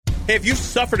Hey, if you've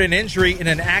suffered an injury in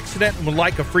an accident and would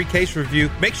like a free case review,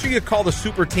 make sure you call the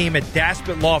super team at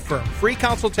Daspit Law Firm. Free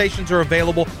consultations are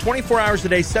available 24 hours a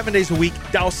day, 7 days a week.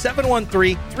 Dial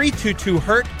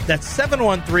 713-322-HURT. That's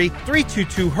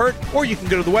 713-322-HURT. Or you can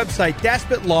go to the website,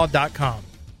 DaspitLaw.com.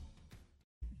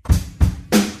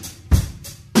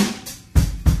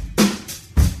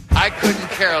 I couldn't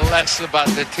care less about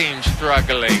the team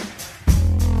struggling.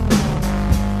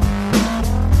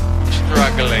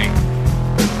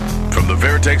 From the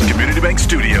Veritex Community Bank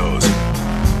Studios.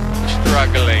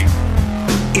 Struggling.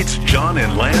 It's John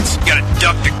and Lance. Gotta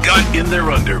duck the gun in their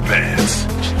underpants.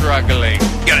 Struggling.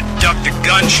 Gotta duck the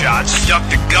gunshots. Duck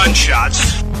the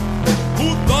gunshots.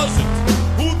 Who doesn't?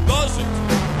 Who doesn't?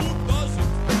 Who doesn't?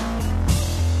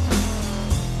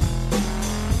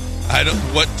 I don't.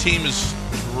 What team is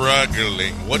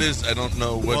struggling? What is? I don't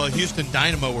know. What? Well, Houston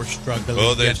Dynamo were struggling.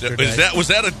 Oh, yesterday. was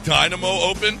that a Dynamo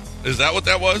Open? Is that what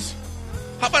that was?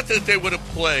 How about that? They would have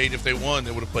played if they won.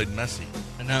 They would have played Messi.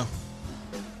 I know.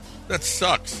 That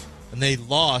sucks. And they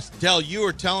lost. Dell, you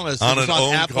were telling us On it was an on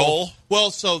own Apple. goal? Well,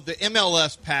 so the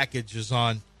MLS package is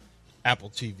on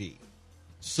Apple TV.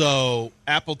 So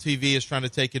Apple TV is trying to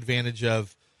take advantage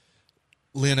of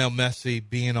Lionel Messi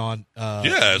being on.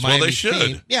 Yes, well, they Miami's should.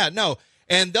 team. Yeah, no,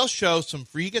 and they'll show some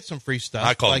free. You get some free stuff.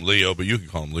 I call him Leo, but you can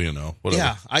call him Lionel. Whatever.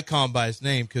 Yeah, I call him by his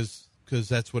name because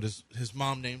that's what his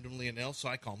mom named him Lionel, so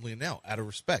I call him Lionel out of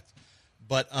respect.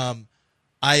 But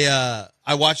I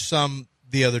watched some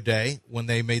the other day when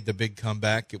they made the big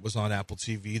comeback. It was on Apple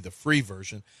TV, the free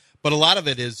version, but a lot of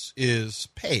it is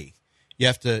pay. You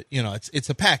have to, it's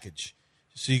a package,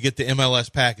 so you get the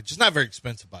MLS package. It's not very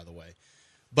expensive, by the way,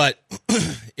 but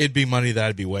it'd be money that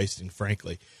I'd be wasting,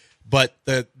 frankly. But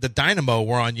the Dynamo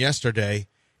were on yesterday.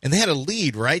 And they had a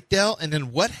lead, right, Dell? And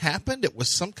then what happened? It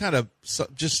was some kind of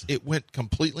it went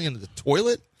completely into the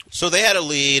toilet. So they had a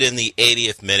lead in the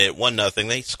 80th minute, 1-0.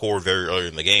 They scored very early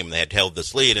in the game. They had held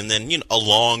this lead, and then a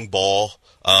long ball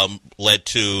led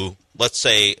to, let's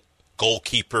say,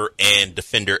 goalkeeper and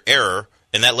defender error,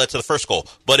 and that led to the first goal.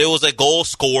 But it was a goal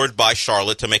scored by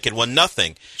Charlotte to make it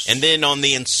 1-0. And then on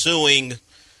the ensuing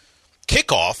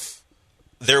kickoff,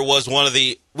 there was one of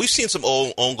the – we've seen some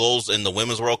own goals in the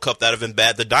Women's World Cup that have been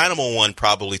bad. The Dynamo one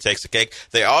probably takes the cake.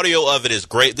 The audio of it is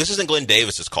great. This isn't Glenn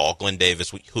Davis's call. Glenn Davis,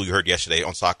 who you heard yesterday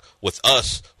on with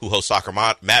us, who hosts Soccer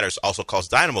Matters, also calls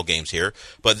Dynamo games here.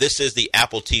 But this is the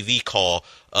Apple TV call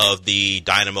of the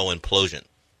Dynamo implosion.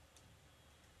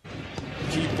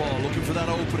 Keep ball, looking for that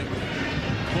opening.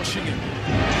 Pushing it.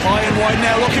 High and wide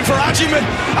now, looking for Adjiman.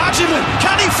 Adjiman,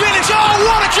 can he finish? Oh,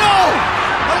 what a goal!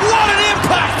 And what an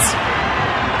impact!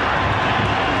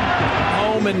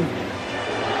 And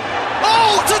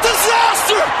oh, it's a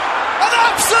disaster! An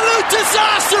absolute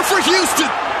disaster for Houston!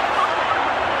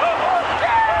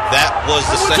 That was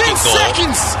the second goal.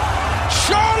 Seconds,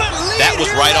 Charlotte lead. That was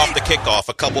right late. off the kickoff.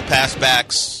 A couple pass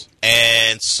backs,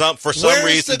 and for some Where's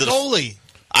reason the goalie?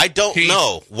 I don't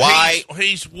know why.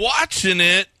 He's watching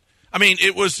it. I mean,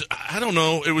 it was, I don't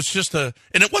know, it was just and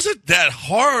it wasn't that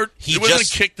hard. It wasn't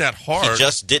kicked that hard. He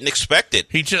just didn't expect it.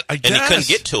 He couldn't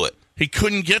get to it. He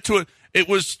couldn't get to it. It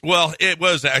was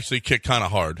actually kicked kind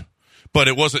of hard, but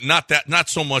it wasn't not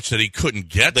so much that he couldn't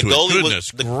get to it.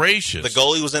 Goodness gracious. The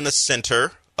goalie was in the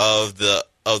center of the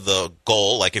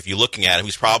goal. Like if you're looking at him,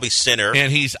 he's probably center. And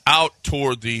he's out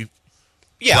toward the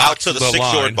out to the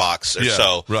 6-yard line. box or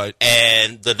so. Right.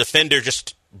 And the defender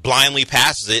just blindly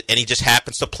passes it, and he just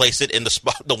happens to place it in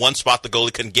the one spot the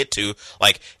goalie couldn't get to,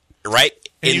 like right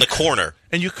in the corner.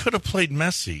 And you could have played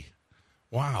Messi.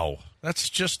 Wow. That's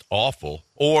just awful.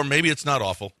 Or maybe it's not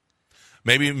awful.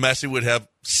 Maybe Messi would have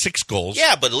 6 goals.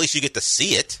 Yeah, but at least you get to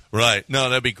see it. Right. No,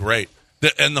 that'd be great.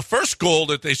 And the first goal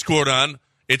that they scored on,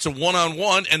 it's a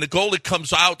one-on-one, and the goalie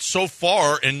comes out so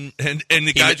far, and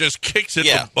the guy just kicks it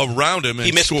around him and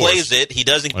he misplays scores. it. He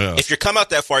doesn't. Yeah. If you come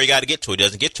out that far, you got to get to it. He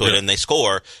doesn't get to it, and they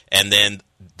score, and then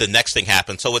the next thing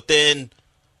happens. So within,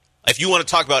 if you want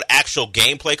to talk about actual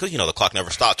gameplay, because the clock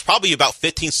never stops, probably about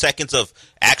 15 seconds of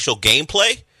actual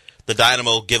gameplay, the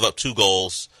Dynamo give up 2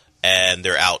 goals, and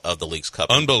they're out of the League's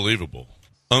Cup. Unbelievable.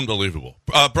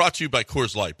 Brought to you by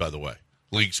Coors Light, by the way.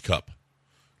 League's Cup,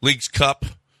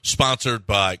 sponsored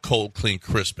by Cold, Clean,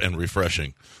 Crisp, and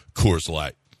Refreshing Coors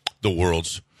Light, the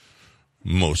world's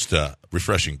most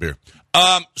refreshing beer.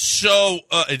 So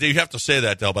you have to say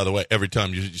that, Del, by the way, every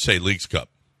time you say League's Cup.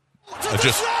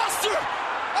 Disaster!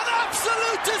 An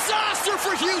absolute disaster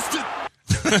for Houston!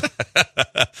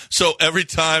 So every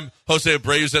time Jose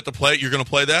Abreu's at the plate, you're going to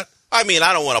play that? I mean,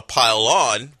 I don't want to pile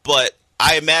on, but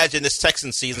I imagine this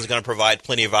Texans season is going to provide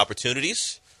plenty of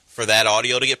opportunities for that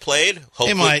audio to get played.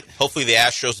 Hopefully the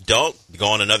Astros don't go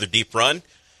on another deep run.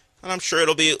 And I'm sure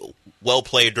it'll be well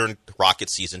played during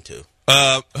Rockets season 2.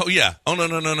 Oh, yeah. Oh,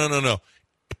 no.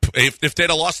 If they'd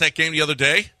have lost that game the other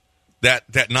day,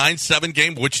 that 9-7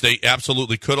 game, which they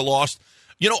absolutely could have lost,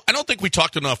 I don't think we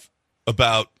talked enough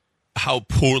about how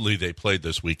poorly they played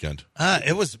this weekend.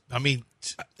 It was,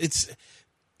 it's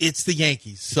the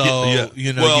Yankees. So,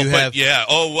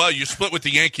 you split with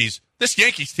the Yankees. This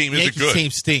Yankees team isn't good. Yankees team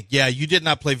stink. Yeah, you did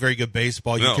not play very good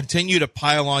baseball. You continue to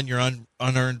pile on your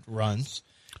unearned runs.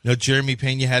 Jeremy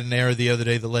Pena had an error the other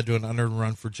day that led to an unearned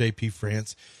run for JP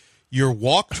France. Your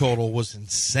walk total was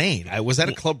insane. Was that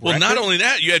a club record? Well, not only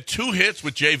that, you had 2 hits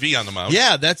with JV on the mound.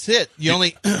 Yeah, that's it. You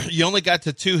only got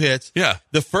to 2 hits. Yeah.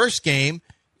 The first game,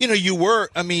 you were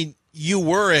Christian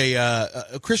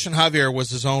Javier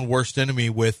was his own worst enemy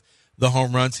with the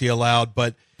home runs he allowed,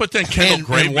 but then Kendall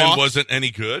Graveman wasn't any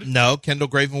good. No, Kendall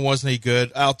Graveman wasn't any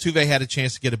good. Altuve had a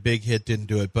chance to get a big hit, didn't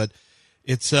do it, but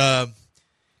it's they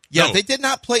did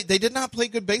not play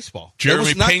good baseball.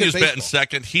 Jeremy Pena's batting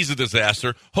second. He's a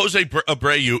disaster. Jose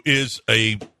Abreu is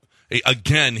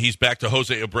again, he's back to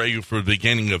Jose Abreu for the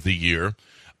beginning of the year.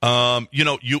 Well,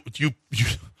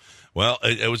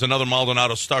 it was another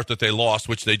Maldonado start that they lost,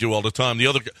 which they do all the time. The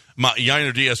other,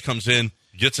 Yainer Diaz comes in,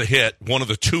 gets a hit, one of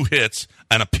the 2 hits,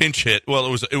 and a pinch hit.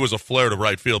 Well, it was a flare to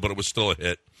right field, but it was still a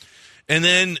hit. And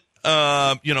then,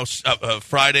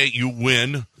 Friday you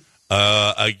win.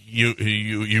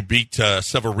 You beat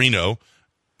Severino.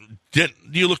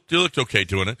 You looked okay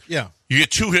doing it. Yeah. You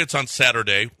get 2 hits on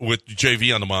Saturday with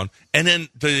JV on the mound, and then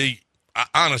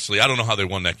honestly, I don't know how they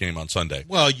won that game on Sunday.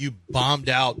 Well, you bombed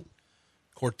out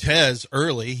Cortez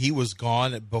early. He was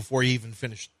gone before he even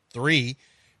finished 3.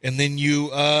 And then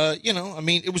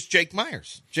it was Jake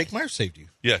Myers. Jake Myers saved you.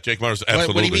 Yeah, Jake Myers,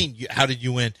 absolutely. What do you mean? How did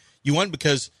you win? You won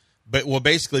because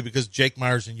Jake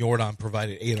Myers and Jordan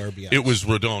provided 8 RBIs. It was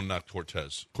Rodon, not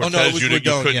Cortez. It was Rodon.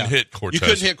 You couldn't hit Cortez. You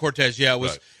couldn't hit Cortez. Yeah, it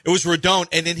was Rodon,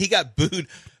 and then he got booed.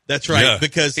 That's right,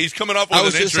 because he's coming off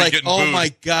with an injury, getting booed. Oh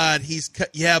my God,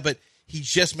 but he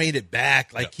just made it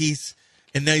back.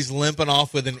 And now he's limping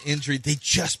off with an injury. They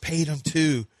just paid him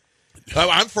too.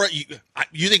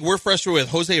 You think we're frustrated with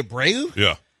Jose Abreu?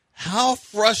 Yeah. How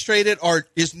frustrated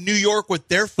is New York with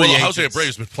their free agents? Jose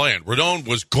Abreu's been playing. Rodon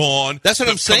was gone. That's what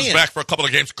I'm saying. Comes back for a couple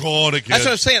of games, gone again. That's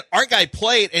what I'm saying. Our guy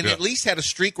played and at least had a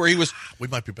streak where he was. We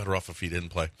might be better off if he didn't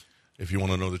play, if you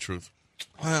want to know the truth.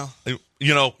 Well,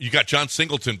 you got John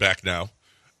Singleton back now.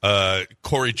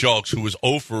 Corey Julks, who was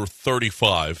 0 for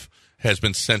 35, has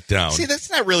been sent down. See, that's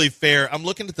not really fair. I'm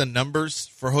looking at the numbers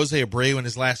for Jose Abreu in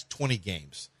his last 20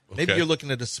 games. Maybe you're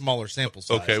looking at a smaller sample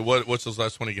size. Okay, what's those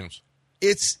last 20 games?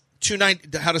 It's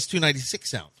 290. How does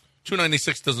 296 sound?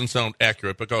 296 doesn't sound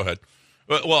accurate, but go ahead.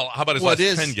 Well, how about his last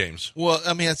 10 games? Well,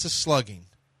 that's a slugging.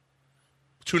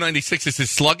 296 is his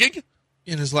slugging?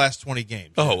 In his last 20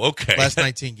 games. Oh, okay. Last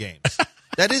 19 games.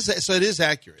 It is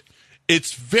accurate.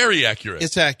 It's very accurate.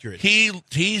 It's accurate.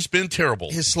 He's been terrible.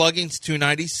 His slugging's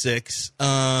 296.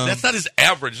 That's not his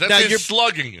average. That's his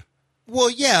slugging. Well,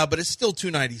 yeah, but it's still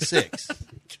 296.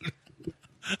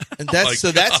 And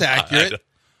that's accurate.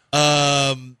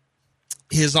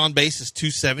 His on base is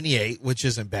 278, which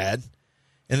isn't bad,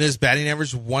 and his batting average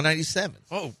is 197.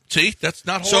 Oh, see, that's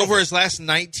not horrible. So over his last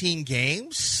 19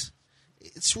 games,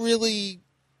 it's really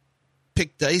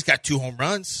picked. He's got 2 home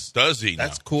runs. Does he?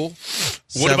 That's cool.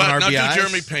 What 7 about RBIs. now? Do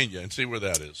Jeremy Pena and see where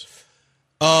that is.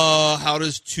 How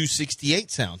does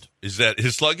 268 sound? Is that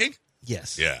his slugging?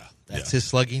 Yes. Yeah, that's his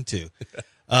slugging too.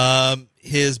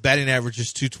 His batting average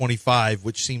is 225,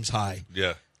 which seems high.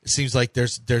 Yeah. It seems like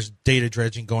there's data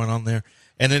dredging going on there.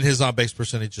 And then his on-base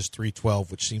percentage is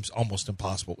 312, which seems almost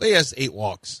impossible. He has 8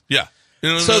 walks. Yeah.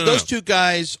 Those 2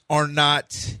 guys are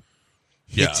not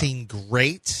hitting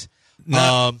great.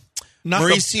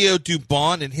 Mauricio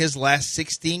Dubon in his last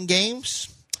 16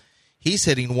 games, he's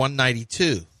hitting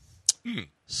 192.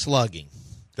 Slugging.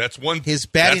 That's one. His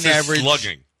batting average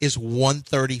slugging is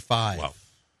 135. Wow.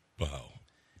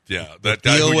 Yeah, that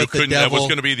guy who that was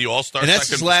going to be the All-Star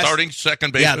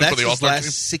second baseman for the All-Star team. His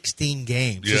last 16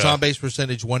 games. His on-base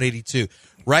percentage, 182.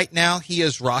 Right now, he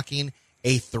is rocking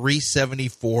a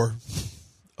 374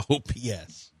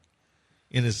 OPS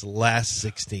in his last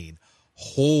 16.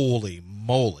 Holy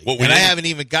moly. I haven't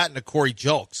even gotten to Corey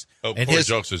Julks. Oh, Corey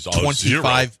Julks is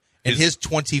 25. And his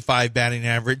 25 batting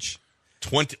average.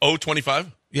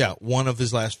 25? Yeah, one of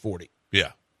his last 40.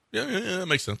 Yeah, that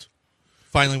makes sense.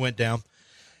 Finally went down.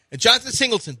 And Jonathan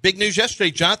Singleton, big news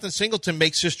yesterday. Jonathan Singleton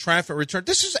makes his triumphant return.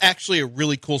 This is actually a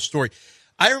really cool story.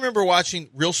 I remember watching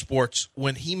Real Sports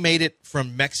when he made it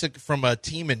from a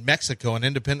team in Mexico, an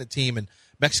independent team in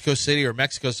Mexico City or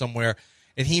Mexico somewhere,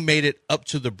 and he made it up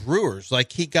to the Brewers.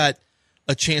 Like he got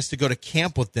a chance to go to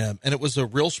camp with them, and it was a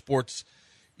real sports,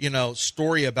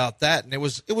 story about that. And it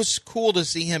was cool to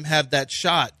see him have that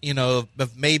shot,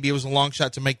 of maybe it was a long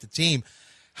shot to make the team.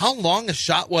 How long a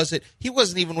shot was it? He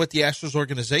wasn't even with the Astros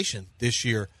organization this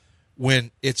year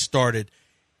when it started.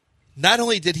 Not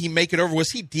only did he make it over,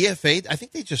 was he DFA'd? I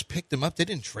think they just picked him up. They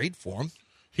didn't trade for him.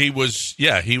 He was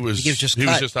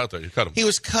just out there. You cut him. He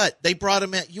was cut. They brought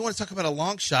him in. You want to talk about a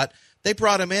long shot? They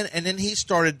brought him in, and then he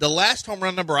started. The last home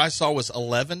run number I saw was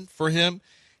 11 for him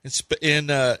in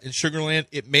Sugar Land.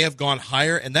 It may have gone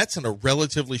higher, and that's in a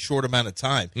relatively short amount of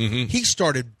time. Mm-hmm. He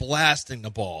started blasting the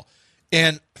ball.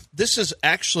 And this is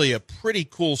actually a pretty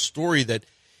cool story that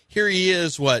here he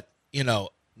is, 8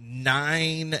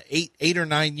 or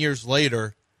 9 years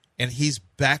later, and he's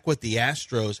back with the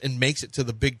Astros and makes it to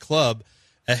the big club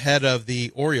ahead of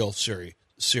the Orioles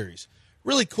series.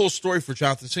 Really cool story for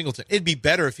Jonathan Singleton. It'd be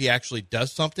better if he actually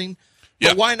does something,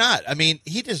 but why not? I mean,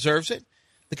 he deserves it.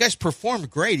 The guy's performed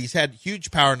great. He's had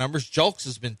huge power numbers. Julks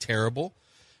has been terrible.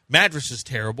 Madras is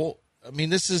terrible. I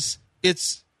mean,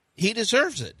 he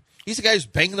deserves it. He's the guy who's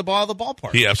banging the ball out of the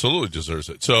ballpark. He absolutely deserves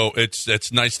it. So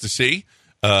it's nice to see.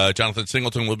 Jonathan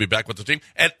Singleton will be back with the team.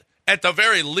 At the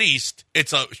very least,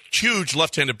 it's a huge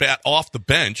left-handed bat off the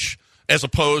bench as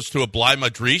opposed to a Bly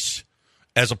Madris,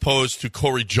 as opposed to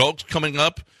Corey Julks coming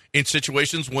up in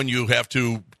situations when you have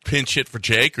to pinch hit for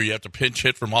Jake or you have to pinch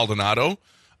hit for Maldonado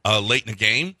late in the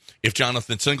game. If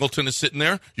Jonathan Singleton is sitting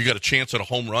there, you got a chance at a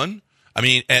home run. I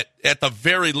mean, at the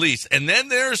very least. And then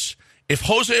if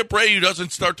Jose Abreu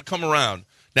doesn't start to come around,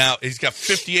 now he's got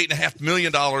 $58.5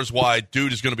 million wide.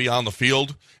 Dude is going to be on the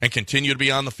field and continue to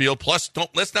be on the field. Plus,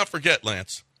 let's not forget,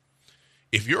 Lance,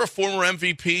 if you're a former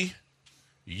MVP,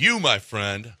 you, my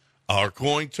friend, are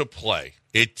going to play.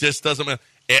 It just doesn't matter.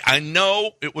 I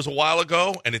know it was a while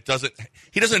ago, and he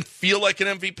doesn't feel like an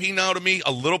MVP now to me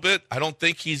a little bit. I don't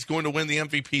think he's going to win the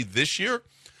MVP this year.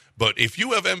 But if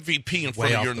you have MVP in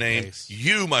front of your name,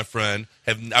 you, my friend,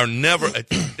 are never.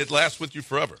 It lasts with you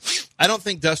forever. I don't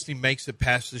think Dusty makes it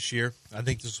past this year. I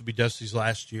think this will be Dusty's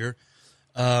last year.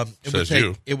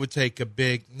 It would take a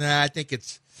big. I think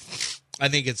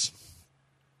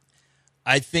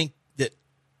that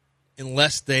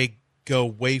unless they go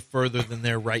way further than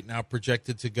they're right now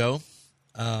projected to go,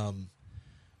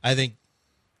 I think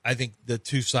the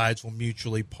two sides will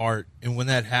mutually part. And when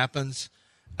that happens,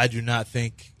 I do not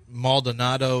think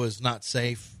Maldonado is not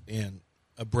safe, and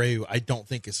Abreu I don't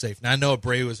think is safe. Now I know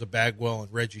Abreu is a Bagwell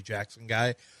and Reggie Jackson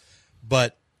guy,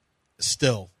 but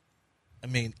still,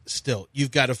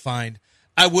 you've got to find.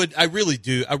 I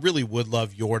really would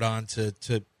love Yordan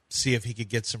to see if he could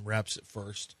get some reps at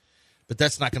first. But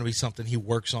that's not going to be something he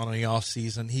works on in the off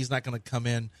season. He's not going to come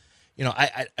in.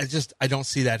 I don't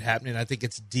see that happening. I think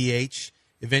it's DH.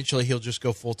 Eventually, he'll just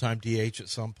go full-time DH at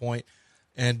some point.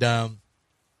 And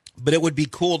but it would be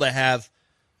cool to have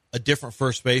a different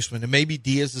first baseman. And maybe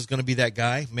Diaz is going to be that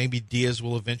guy. Maybe Diaz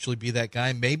will eventually be that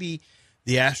guy. Maybe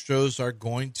the Astros are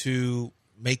going to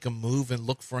make a move and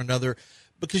look for another,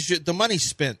 because the money's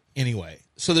spent anyway.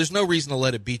 So there's no reason to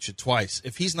let it beat you twice.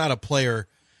 If he's not a player,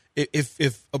 if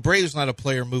Abreu's not a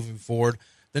player moving forward,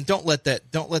 then don't let the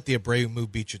Abreu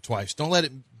move beat you twice. Don't let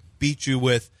it beat you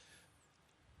with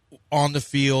on the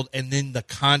field and then the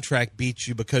contract beats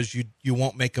you because you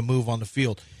won't make a move on the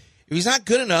field. If he's not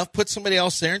good enough, put somebody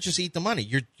else there and just eat the money.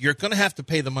 You're going to have to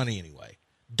pay the money anyway.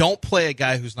 Don't play a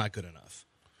guy who's not good enough.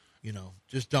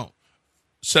 Just don't.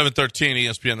 713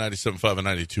 ESPN 97.5 and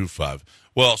 92.5.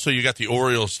 Well, so you got the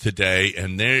Orioles today,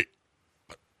 and they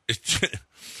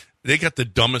got the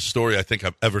dumbest story I think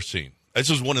I've ever seen. This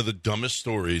is one of the dumbest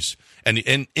stories. And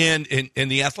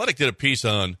the Athletic did a piece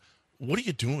on, what are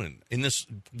you doing in this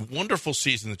wonderful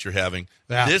season that you're having?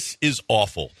 Yeah. This is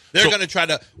awful. They're going to try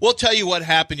to – we'll tell you what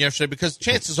happened yesterday, because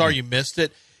chances are you missed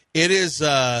it. It is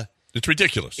it's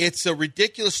ridiculous. It's a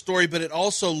ridiculous story, but it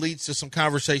also leads to some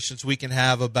conversations we can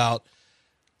have about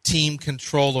team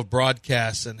control of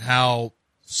broadcasts and how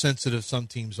sensitive some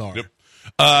teams are. Yep.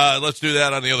 Let's do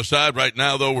that on the other side. Right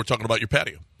now, though, we're talking about your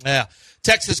patio. Yeah.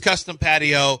 Texas Custom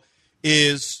Patio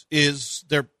is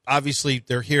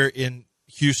they're here in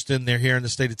Houston. They're here in the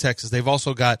state of Texas. They've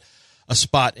also got a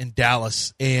spot in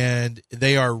Dallas, and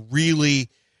they are really,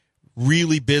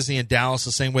 really busy in Dallas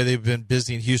the same way they've been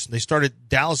busy in Houston.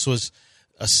 Dallas was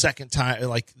a second time,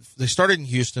 like they started in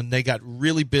Houston. They got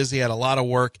really busy, had a lot of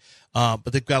work, but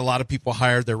they've got a lot of people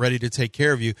hired. They're ready to take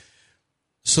care of you.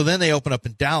 So then they open up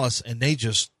in Dallas, and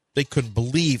they couldn't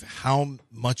believe how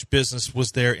much business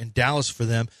was there in Dallas for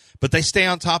them. But they stay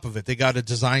on top of it. They got a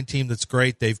design team that's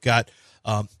great. They've got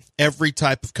every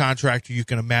type of contractor you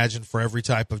can imagine for every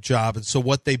type of job. And so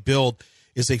what they build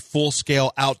is a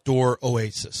full-scale outdoor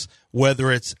oasis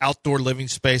whether it's outdoor living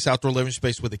space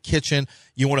with a kitchen.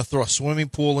 You want to throw a swimming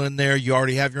pool in there. You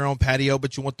already have your own patio,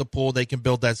 but you want the pool. They can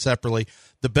build that separately.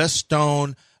 The best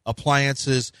stone,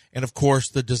 appliances, and, of course,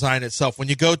 the design itself. When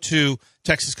you go to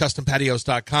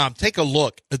TexasCustomPatios.com, take a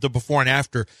look at the before and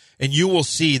after, and you will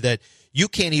see that you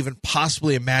can't even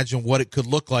possibly imagine what it could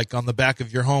look like on the back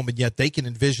of your home, and yet they can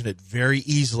envision it very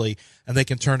easily, and they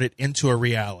can turn it into a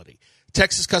reality.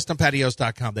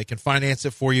 TexasCustomPatios.com. They can finance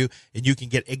it for you, and you can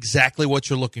get exactly what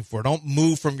you're looking for. Don't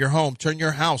move from your home. Turn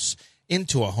your house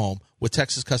into a home with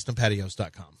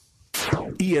TexasCustomPatios.com.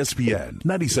 ESPN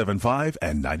 97.5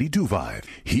 and 92.5.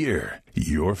 Here,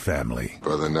 your family.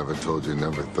 Brother never told you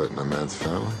never threaten a man's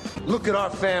family? Look at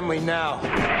our family now.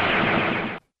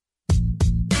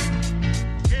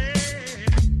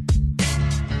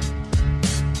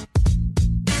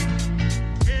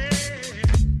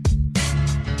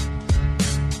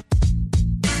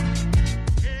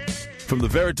 From the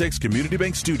Veritex Community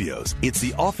Bank Studios, it's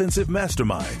the offensive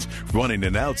masterminds running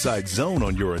an outside zone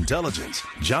on your intelligence.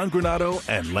 John Granado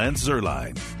and Lance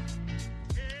Zerline.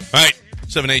 All right,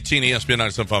 718 ESPN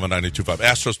 97.5 and 92.5.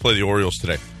 Astros play the Orioles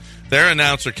today. Their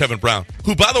announcer, Kevin Brown,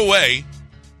 who, by the way,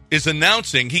 is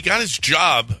announcing. He got his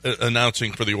job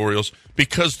announcing for the Orioles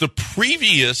because the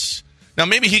previous... Now,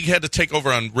 maybe he had to take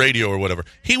over on radio or whatever.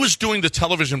 He was doing the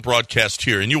television broadcast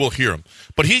here, and you will hear him.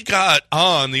 But he got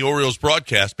on the Orioles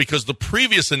broadcast because the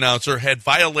previous announcer had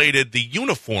violated the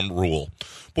uniform rule.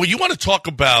 Boy, you want to talk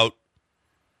about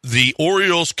the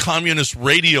Orioles Communist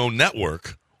Radio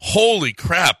Network. Holy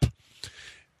crap.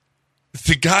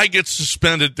 The guy gets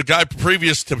suspended. The guy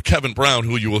previous to Kevin Brown,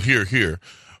 who you will hear here,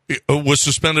 was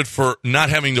suspended for not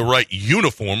having the right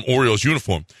uniform, Orioles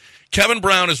uniform. Kevin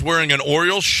Brown is wearing an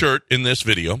Orioles shirt in this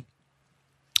video,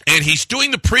 and he's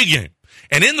doing the pregame.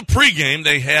 And in the pregame,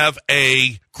 they have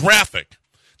a graphic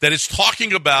that is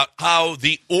talking about how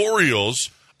the Orioles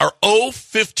are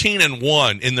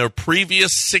 0-15-1 in their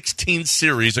previous 16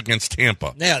 series against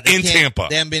Tampa. Yeah, Tampa.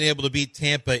 They haven't been able to beat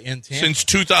Tampa in Tampa. Since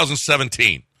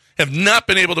 2017. Have not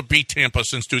been able to beat Tampa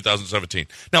since 2017.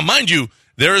 Now, mind you,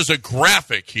 there is a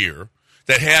graphic here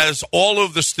that has all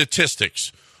of the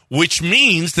statistics, which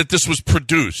means that this was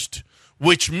produced,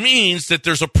 which means that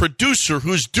there's a producer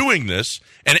who's doing this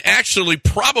and actually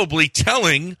probably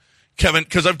telling Kevin,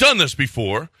 because I've done this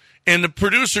before, and the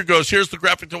producer goes, here's the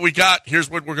graphic that we got, here's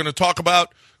what we're going to talk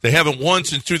about. They haven't won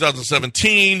since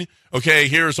 2017. Okay,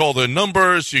 here's all the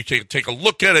numbers. You can take a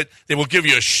look at it. They will give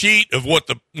you a sheet of what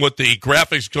the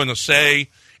graphic's going to say,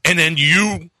 and then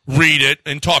you read it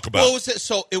and talk about it.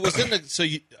 So it was in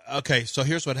the so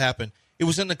here's what happened. It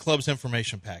was in the club's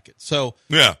information packet. So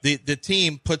yeah. the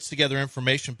team puts together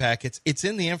information packets. It's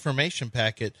in the information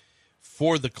packet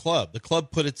for the club. The club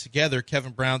put it together.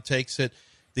 Kevin Brown takes it.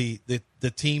 The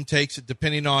team takes it,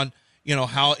 depending on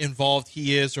how involved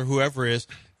he is or whoever is.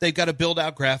 They've got to build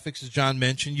out graphics, as John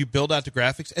mentioned. You build out the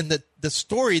graphics. And the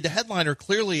story, the headliner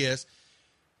clearly is,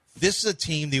 this is a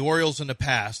team, the Orioles in the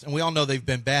past, and we all know they've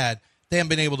been bad. They haven't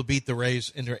been able to beat the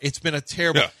Rays. It's been a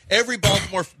terrible. Yeah. Every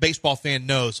Baltimore baseball fan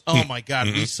knows, oh, my God,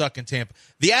 we suck in Tampa.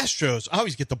 The Astros, I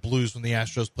always get the blues when the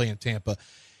Astros play in Tampa.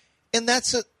 And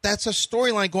that's a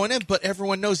storyline going in, but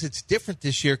everyone knows it's different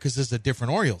this year because there's a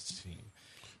different Orioles team.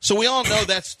 So we all know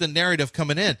that's the narrative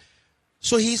coming in.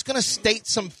 So he's going to state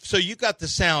some – so you got the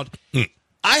sound.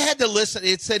 I had to listen.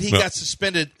 It said he got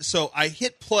suspended. So I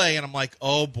hit play, and I'm like,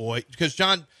 oh, boy, because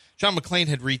John McClain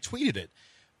had retweeted it.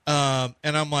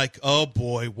 And I'm like, oh,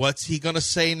 boy, what's he going to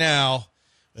say now?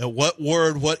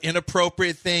 What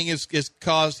inappropriate thing is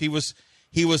caused? He was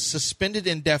suspended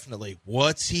indefinitely.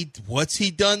 What's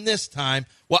he done this time?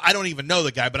 Well, I don't even know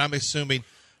the guy, but I'm assuming,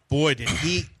 boy, did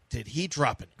he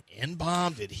drop an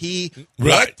N-bomb? Did he? Right.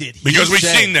 What did he because we've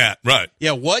say? seen that. Right.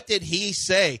 Yeah, what did he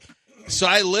say? So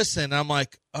I listened. I'm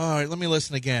like, all right, let me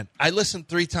listen again. I listened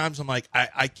 3 times. I'm like,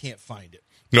 I can't find it.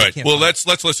 Right. Well, let's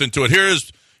listen to it.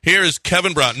 Here is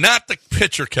Kevin Brown, not the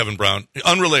pitcher Kevin Brown,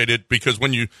 unrelated, because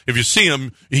if you see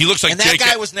him, he looks like Jake. And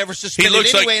that guy was never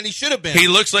suspended anyway, and he should have been. He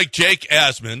looks like Jake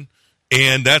Asman,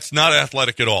 and that's not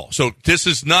athletic at all. So this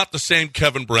is not the same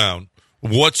Kevin Brown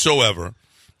whatsoever.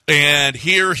 And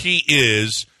here he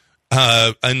is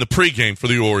in the pregame for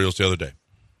the Orioles the other day.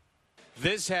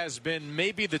 This has been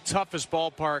maybe the toughest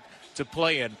ballpark to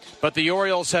play in, but the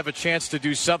Orioles have a chance to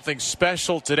do something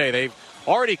special today. They've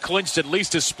already clinched at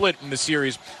least a split in the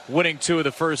series, winning 2 of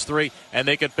the first 3, and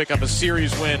they could pick up a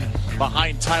series win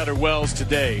behind Tyler Wells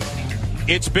today.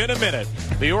 It's been a minute.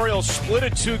 The Orioles split a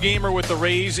 2-gamer with the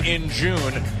Rays in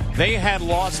June. They had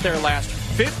lost their last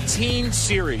 15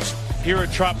 series here at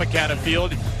Tropicana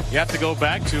Field. You have to go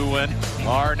back to when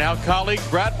our now colleague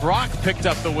Brad Brock picked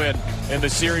up the win in the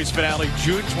series finale,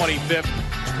 June 25th,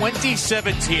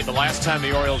 2017, the last time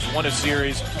the Orioles won a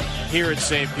series here at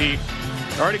St. Pete.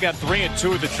 Already got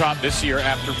 3-2 at the Trop this year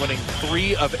after winning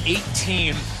 3 of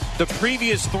 18 the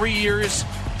previous 3 years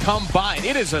combined.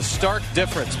 It is a stark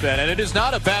difference, Ben, and it is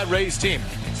not a bad Rays team.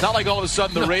 It's not like all of a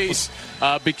sudden the Rays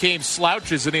became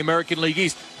slouches in the American League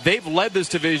East. They've led this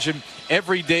division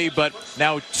every day but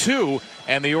now 2,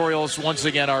 and the Orioles once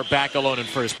again are back alone in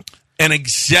first. And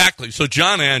exactly. So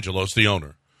John Angelos, the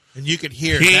owner, and you could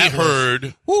hear he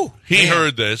heard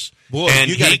this, boy,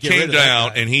 and he came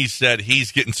down and he said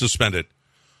he's getting suspended.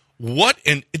 What?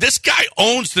 And this guy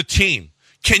owns the team.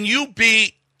 Can you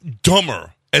be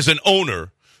dumber as an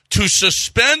owner to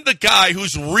suspend the guy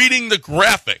who's reading the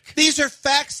graphic? These are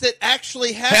facts that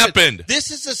actually happened. This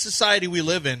is a society we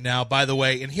live in now, by the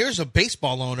way, and here's a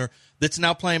baseball owner that's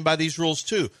now playing by these rules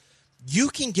too. You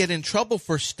can get in trouble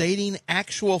for stating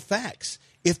actual facts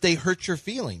if they hurt your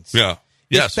feelings. Yeah.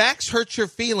 Yes. If facts hurt your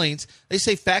feelings, they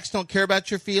say facts don't care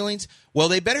about your feelings. Well,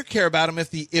 they better care about them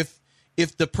if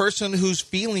the person whose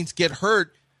feelings get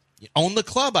hurt own the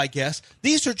club, I guess.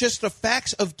 These are just the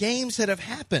facts of games that have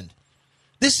happened.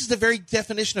 This is the very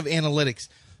definition of analytics.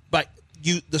 But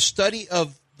the study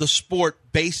of the sport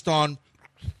based on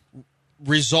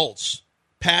results,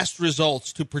 past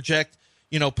results to project,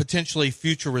 potentially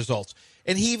future results.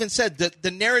 And he even said that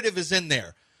the narrative is in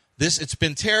there. It's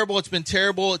been terrible.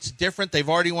 It's different. They've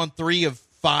already won 3 of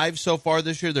 5 so far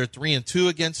this year. They're 3-2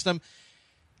 against them.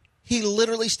 He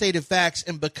literally stated facts,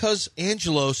 and because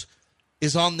Angelos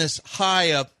is on this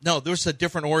high of, no, there's a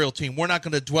different Oriole team. We're not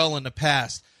going to dwell in the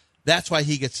past. That's why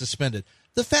he gets suspended.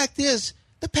 The fact is,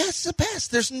 the past is the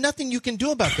past. There's nothing you can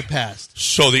do about the past.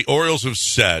 So the Orioles have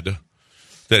said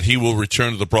that he will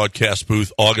return to the broadcast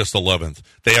booth August 11th.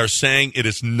 They are saying it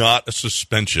is not a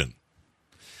suspension,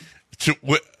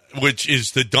 which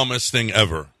is the dumbest thing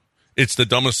ever. It's the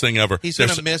dumbest thing ever. He's going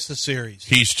to miss the series.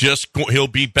 He'll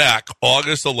be back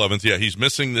August 11th. Yeah, he's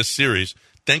missing this series.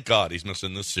 Thank God he's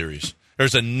missing this series.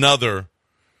 There's another.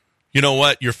 You know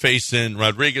what? You're facing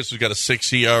Rodriguez, who's got a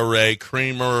 6 ERA.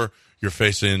 Kramer. You're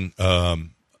facing who'd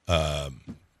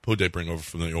they bring over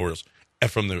from the Orioles?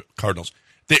 From the Cardinals.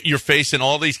 You're facing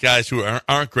all these guys who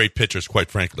aren't great pitchers,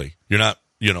 quite frankly. You're not.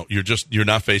 You're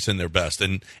not facing their best,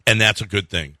 and that's a good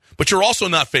thing. But you're also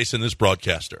not facing this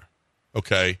broadcaster,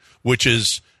 okay? Which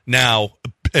is now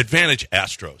advantage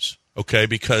Astros, okay?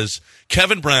 Because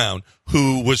Kevin Brown,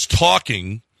 who was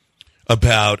talking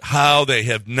about how they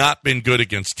have not been good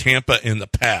against Tampa in the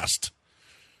past,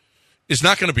 is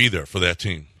not going to be there for that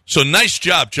team. So nice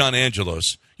job, John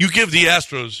Angelos. You give the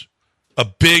Astros a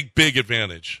big, big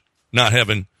advantage, not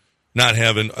having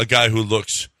a guy who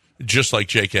looks just like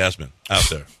Jake Asman out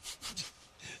there.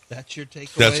 That's your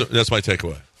takeaway? That's my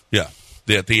takeaway. Yeah.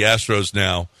 The Astros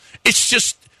now. It's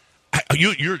just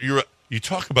you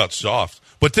talk about soft.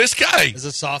 But this guy is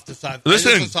the softest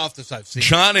I've seen.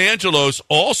 John Angelos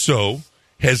also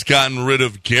has gotten rid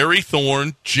of Gary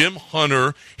Thorne, Jim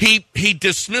Hunter. He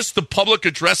dismissed the public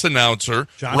address announcer,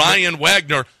 Ryan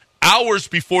Wagner, hours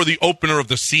before the opener of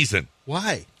the season.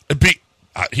 Why?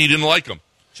 He didn't like him.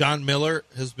 John Miller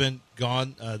has been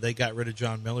gone. They got rid of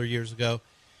John Miller years ago.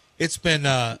 It's been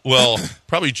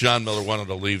probably John Miller wanted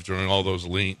to leave during all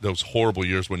those horrible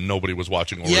years when nobody was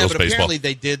watching Orioles baseball. Yeah, but baseball. apparently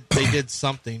they did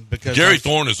something because Gary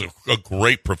Thorne is a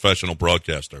great professional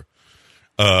broadcaster,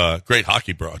 great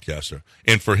hockey broadcaster,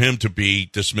 and for him to be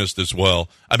dismissed as well.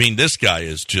 I mean, this guy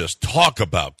is just talk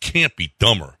about can't be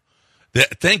dumber.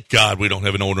 Thank God we don't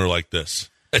have an owner like this.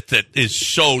 That is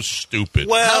so stupid.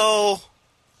 Well,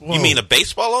 you mean a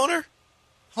baseball owner?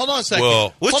 Hold on a second.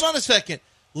 Hold on a second.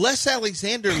 Les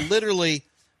Alexander literally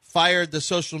fired the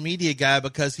social media guy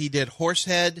because he did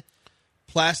horsehead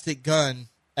plastic gun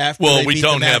after they we beat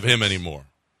don't the have Mavericks. him anymore.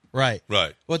 Right.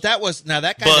 Well, that was that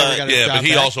guy never got a job but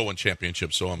he back. also won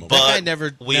championships, so I'm. But that guy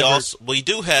never. We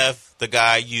do have the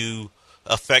guy you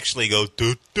affectionately go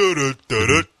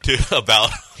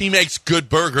about. He makes good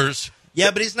burgers.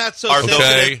 Yeah, but he's not so Okay.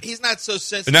 sensitive. He's not so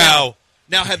sensitive. Now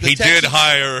have the he Texans, did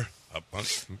hire.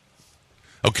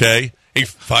 Okay, he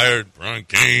fired Brian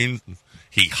Gaines.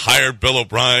 He hired Bill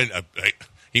O'Brien.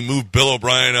 He moved Bill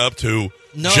O'Brien up to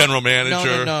general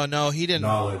manager. No. He didn't.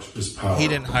 Knowledge is power. He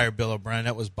didn't hire Bill O'Brien.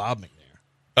 That was Bob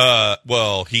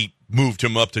McNair. He moved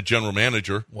him up to general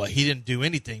manager. Well, he didn't do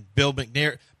anything. Bill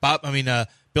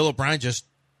O'Brien just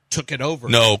took it over.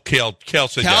 No, Cal said Cal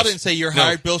yes. didn't say you're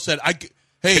hired. Bill said,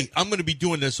 "Hey, I'm going to be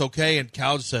doing this, okay?" And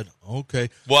Cal said, "Okay."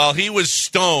 Well, he was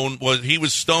stoned.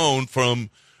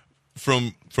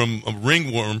 From a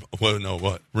ringworm.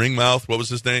 Ringmouth. What was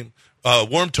his name?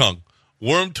 Worm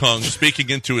tongue speaking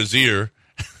into his ear.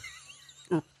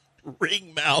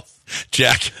 ring mouth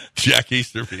Jack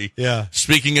Easterby. Yeah.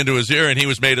 Speaking into his ear, and he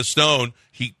was made of stone.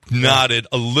 He nodded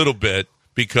a little bit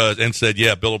and said,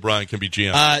 "Yeah, Bill O'Brien can be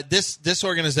GM." This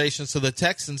organization, so the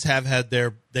Texans have had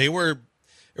they're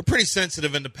pretty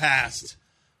sensitive in the past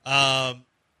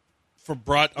for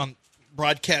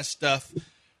broadcast stuff.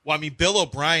 Well, I mean, Bill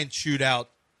O'Brien chewed out.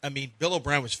 I mean, Bill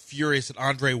O'Brien was furious at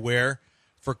Andre Ware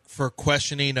for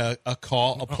questioning a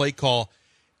play call.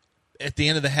 At the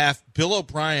end of the half, Bill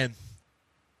O'Brien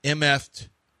MF'd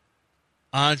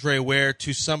Andre Ware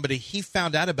to somebody. He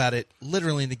found out about it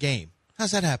literally in the game.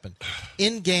 How's that happen?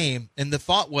 In game, and the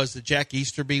thought was that Jack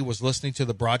Easterby was listening to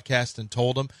the broadcast and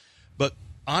told him, but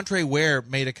Andre Ware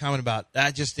made a comment about,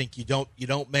 I just think you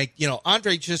don't make,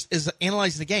 Andre just is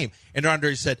analyzing the game. And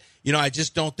Andre said, I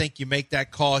just don't think you make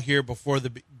that call here before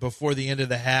the end of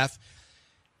the half.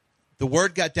 The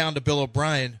word got down to Bill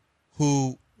O'Brien,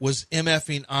 who was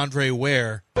MFing Andre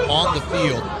Ware on the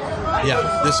field.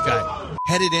 Yeah, this guy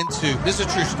this is a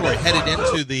true story, headed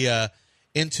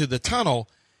into the tunnel.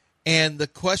 And the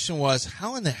question was,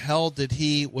 how in the hell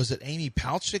was it Amy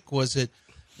Palchik? Was it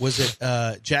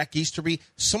Jack Easterby?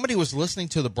 Somebody was listening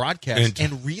to the broadcast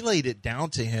and relayed it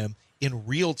down to him in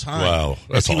real time. Wow,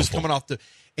 that's as he was awful. coming off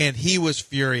and he was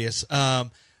furious.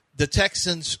 The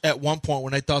Texans, at one point,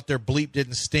 when they thought their bleep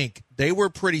didn't stink, they were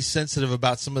pretty sensitive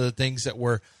about some of the things that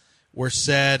were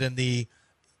said. And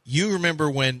you remember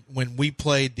when we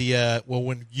played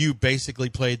when you basically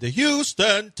played the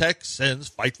Houston Texans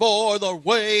fight for the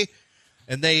way,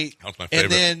 and that was my favorite.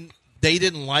 And then they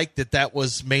didn't like that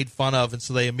was made fun of, and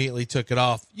so they immediately took it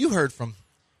off. You heard from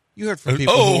people.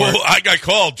 I got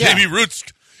called. Yeah. JB Roots,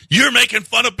 you're making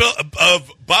fun of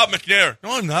Bob McNair.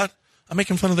 No, I'm not. I'm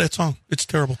making fun of that song. It's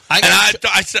terrible. I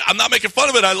said I'm not making fun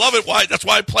of it. I love it. Why? That's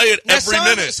why I play it every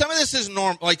minute. Some of this is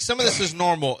normal. Some of this is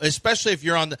normal, especially if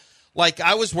you're on the. Like,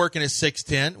 I was working at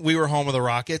 610. We were home of the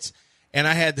Rockets, and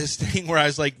I had this thing where I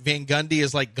was like, Van Gundy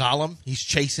is like Gollum. He's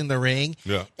chasing the ring.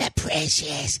 Yeah. That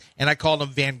precious. And I called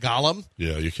him Van Gollum.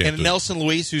 Yeah, you can't. And Nelson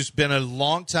Luis, who's been a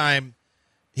long time,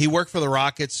 he worked for the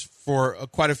Rockets for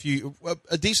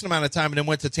a decent amount of time, and then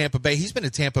went to Tampa Bay. He's been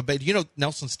to Tampa Bay. Do you know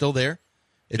Nelson's still there?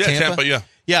 Tampa, yeah.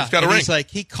 Yeah. He's got a ring. He's like,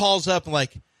 he calls up and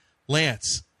like,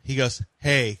 Lance, he goes,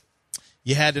 hey,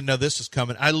 you had to know this was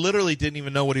coming. I literally didn't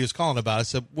even know what he was calling about. I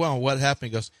said, well, what happened?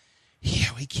 He goes, yeah,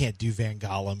 we can't do Van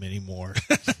Gollum anymore.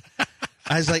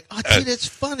 I was like, oh, dude, it's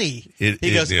funny. He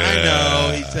goes, I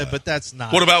know. He said, but that's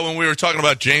not. What about when we were talking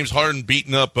about James Harden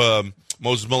beating up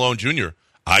Moses Malone Jr.?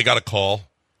 I got a call.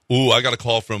 I got a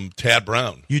call from Tad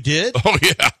Brown. You did? Oh,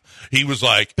 yeah. He was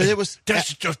like, but it was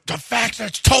that's just the facts.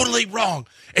 That's totally wrong.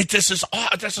 This is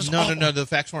awful. No, the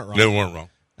facts weren't wrong. They weren't wrong.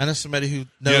 I know somebody who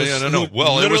knows. No.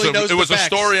 Well, it was a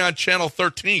story on Channel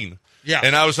 13. Yeah,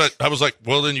 and I was like,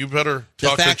 well, then you better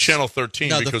talk to Channel 13.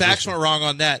 No, the facts weren't wrong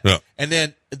on that. Yeah. And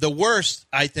then the worst,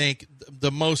 I think,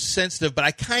 the most sensitive, but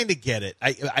I kind of get it.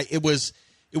 It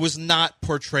was not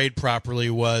portrayed properly.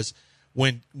 Was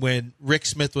when Rick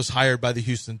Smith was hired by the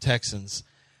Houston Texans.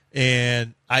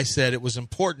 And I said it was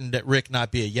important that Rick not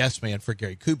be a yes man for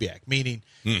Gary Kubiak, meaning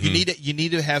you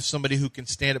need to have somebody who can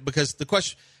stand it because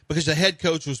the head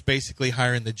coach was basically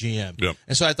hiring the GM. Yep.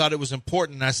 And so I thought it was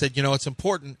important. And I said, it's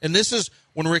important. And this is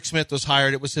when Rick Smith was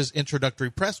hired. It was his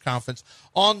introductory press conference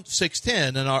on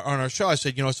 610 and on our show. I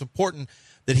said, it's important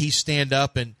that he stand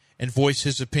up and voice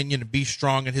his opinion and be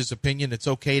strong in his opinion. It's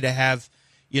okay to have,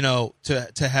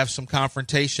 to have some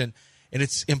confrontation. And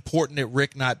it's important that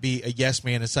Rick not be a yes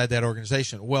man inside that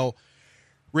organization. Well,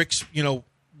 Rick's,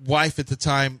 wife at the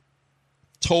time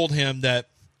told him that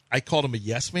I called him a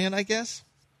yes man, I guess.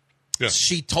 Yeah.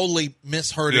 She totally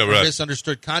misheard it or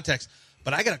misunderstood context.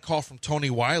 But I got a call from Tony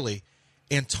Wiley,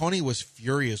 and Tony was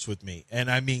furious with me. And,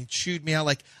 chewed me out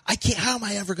like, how am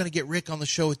I ever going to get Rick on the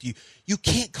show with you? You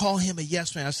can't call him a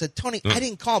yes man. I said, Tony, I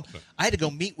didn't call him. I had to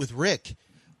go meet with Rick.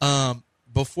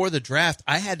 Before the draft,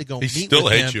 I had to go meet with him. He still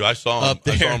hates you. I saw him.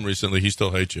 I saw him recently. He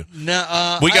still hates you. No,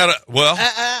 I don't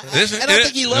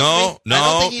think he loves me. I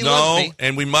don't think he loves me.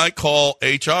 And we might call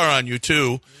HR on you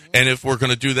too. And if we're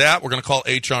going to do that, we're going to call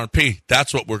HR&P.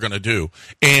 That's what we're going to do.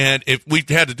 And if we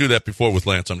had to do that before with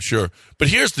Lance, I'm sure. But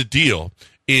here's the deal: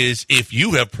 is if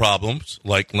you have problems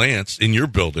like Lance in your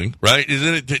building, right?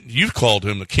 Isn't it? You've called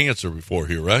him a cancer before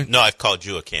here, right? No, I've called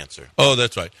you a cancer. Oh,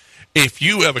 that's right. If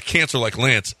you have a cancer like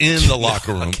Lance in the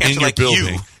locker room, in your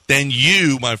building, then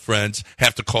you, my friends,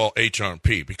 have to call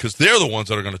HR&P because they're the ones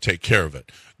that are going to take care of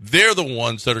it. They're the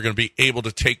ones that are going to be able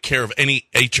to take care of any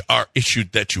HR issue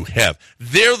that you have.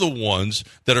 They're the ones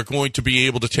that are going to be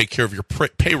able to take care of your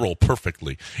payroll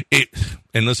perfectly.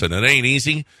 And listen, it ain't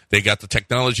easy. They got the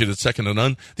technology that's second to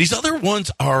none. These other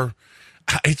ones are...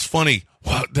 it's funny.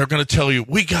 Well, they're going to tell you,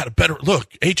 we got a better look.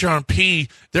 HRP,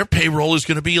 their payroll is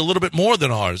going to be a little bit more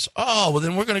than ours. Oh, well,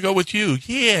 then we're going to go with you.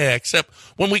 Yeah, except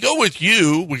when we go with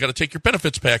you, we got to take your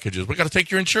benefits packages. We got to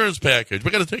take your insurance package. We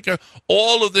got to take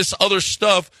all of this other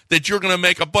stuff that you're going to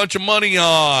make a bunch of money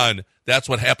on. That's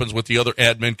what happens with the other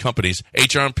admin companies.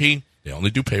 HRP, they only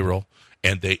do payroll.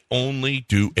 And they only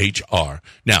do HR.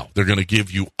 Now, they're going to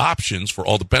give you options for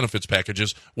all the benefits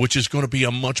packages, which is going to be a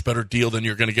much better deal than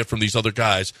you're going to get from these other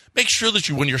guys. Make sure that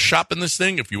when you're shopping this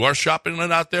thing, if you are shopping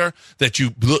it out there, that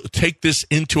you take this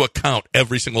into account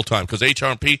every single time, because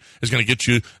HRP is going to get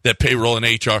you that payroll and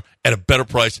HR at a better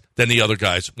price than the other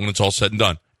guys when it's all said and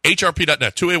done.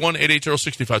 HRP.net,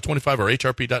 281-880-6525 or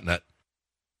HRP.net.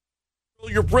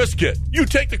 Your brisket. You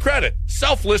take the credit.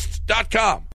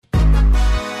 Selflist.com.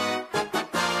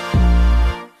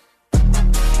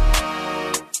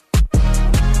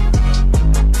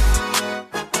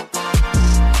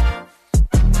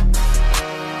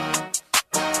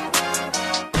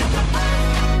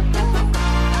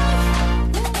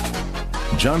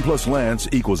 John plus Lance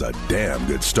equals a damn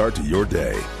good start to your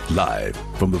day. Live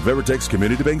from the Veritex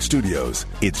Community Bank Studios,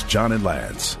 it's John and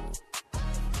Lance. All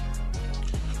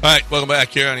right, welcome back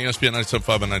here on ESPN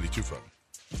 97.5 and 92.5.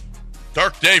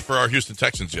 Dark day for our Houston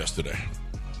Texans yesterday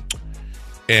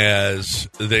as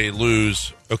they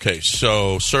lose. Okay,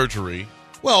 so surgery.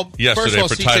 Well, yesterday first of all,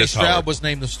 for C.J. Titus Stroud Howard was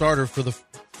named the starter for this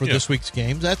week's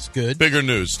games. That's good. Bigger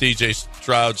news: C.J.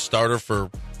 Stroud starter for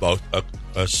both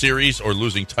a series or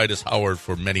losing Titus Howard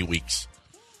for many weeks.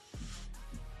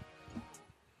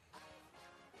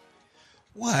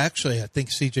 Well, actually, I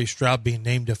think C.J. Stroud being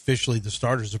named officially the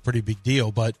starter is a pretty big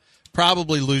deal, but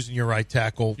probably losing your right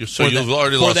tackle so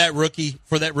for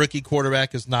that rookie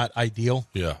quarterback is not ideal.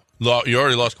 Yeah, you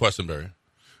already lost Questenberry.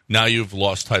 Now you've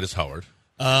lost Titus Howard.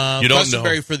 You don't know.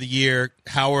 Questenberry for the year.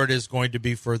 Howard is going to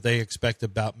be for, they expect,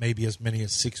 about maybe as many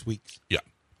as 6 weeks. Yeah.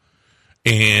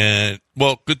 And,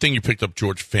 well, good thing you picked up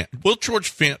George Fant. Will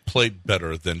George Fant play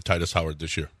better than Titus Howard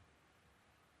this year?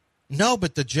 No,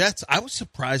 but the Jets, I was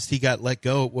surprised he got let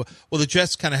go. Well, the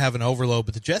Jets kind of have an overload,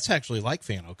 but the Jets actually like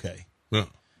Fant okay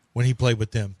when he played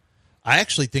with them. I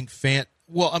actually think Fant,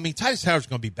 well, I mean, Titus Howard's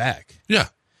going to be back. Yeah.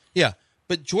 Yeah,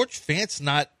 but George Fant's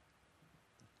not,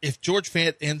 if George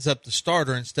Fant ends up the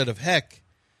starter instead of Heck,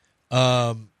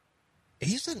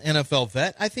 he's an NFL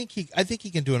vet. I think he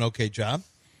can do an okay job.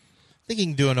 I think he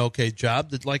can do an okay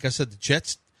job. Like I said, the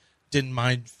Jets didn't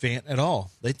mind Fant at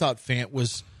all. They thought Fant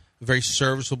was a very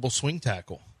serviceable swing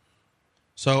tackle.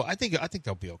 So I think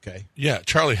they'll be okay. Yeah,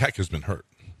 Charlie Heck has been hurt.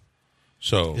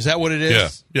 So is that what it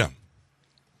is? Yeah.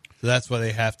 So that's why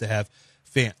they have to have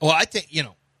Fant. Well, I think,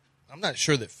 I'm not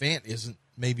sure that Fant isn't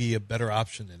maybe a better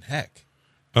option than Heck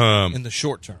in the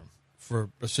short term for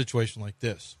a situation like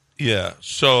this. Yeah.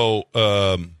 So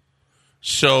it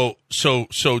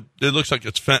looks like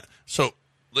it's Fant. So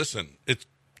listen, that's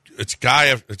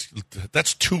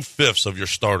 2/5 of your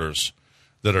starters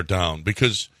that are down,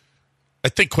 because I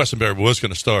think Questenberry was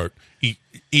going to start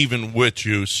even with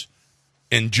Juice,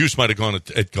 and Juice might have gone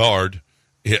at guard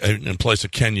in place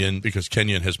of Kenyon, because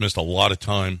Kenyon has missed a lot of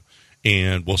time,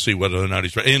 and we'll see whether or not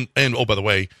he's ready. And oh, by the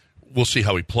way, we'll see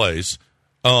how he plays.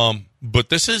 But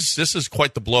this is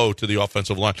quite the blow to the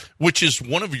offensive line, which is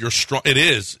one of your strong. It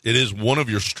is one of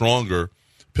your stronger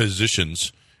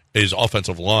positions, is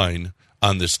offensive line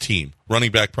on this team. Running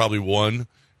back probably one,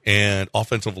 and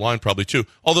offensive line probably two.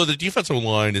 Although the defensive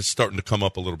line is starting to come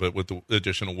up a little bit with the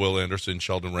addition of Will Anderson,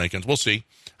 Sheldon Rankins. We'll see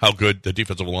how good the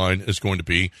defensive line is going to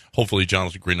be. Hopefully,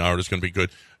 Jonathan Greenard is going to be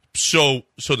good. So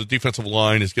the defensive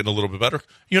line is getting a little bit better.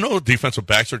 Defensive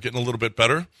backs are getting a little bit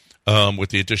better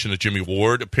with the addition of Jimmy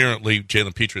Ward. Apparently,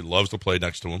 Jalen Petrie loves to play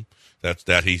next to him.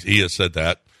 He has said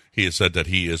that. He has said that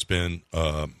he has been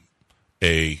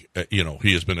he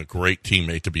has been a great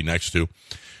teammate to be next to.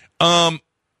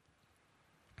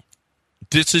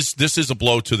 This is a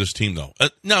blow to this team, though.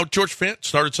 Now, George Fant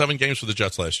started 7 games for the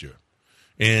Jets last year,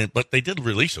 but they did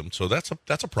release him, so that's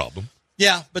a problem.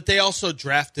 Yeah, but they also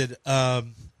drafted.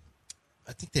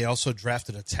 I think they also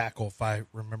drafted a tackle, if I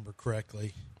remember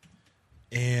correctly,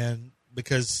 and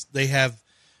because they have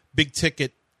big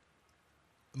ticket.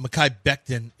 Mekhi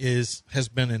Becton has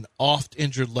been an oft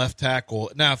injured left tackle.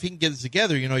 Now, if he can get it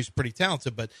together, he's pretty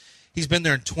talented, but he's been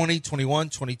there in 20, 21,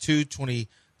 22, 20.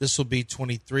 This will be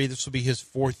 23. This will be his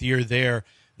 4th year there.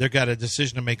 They've got a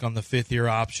decision to make on the 5th-year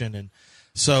option. And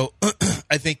so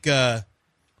I think the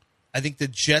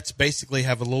Jets basically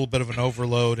have a little bit of an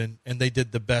overload, and they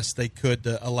did the best they could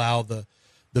to allow the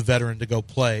veteran to go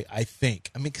play, I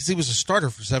think. I mean, because he was a starter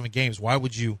for 7 games. Why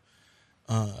would you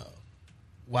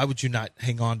why would you not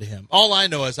hang on to him? All I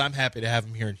know is I'm happy to have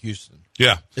him here in Houston.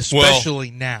 Yeah.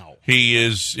 Especially now. He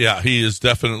is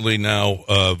definitely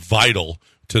now vital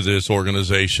to this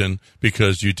organization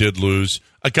because you did lose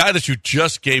a guy that you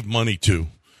just gave money to,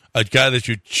 a guy that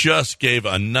you just gave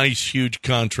a nice, huge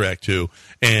contract to,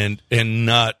 and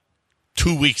not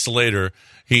 2 weeks later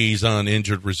he's on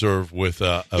injured reserve with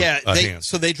a hand.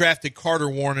 So they drafted Carter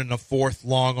Warren in the 4th,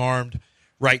 long-armed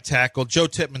right tackle. Joe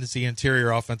Tippmann is the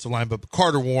interior offensive line, but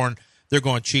Carter Warren, they're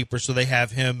going cheaper, so they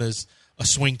have him as a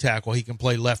swing tackle. He can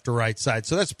play left or right side.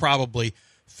 So that's probably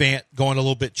Fant going a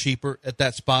little bit cheaper at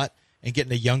that spot and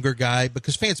getting a younger guy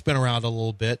because Fant's been around a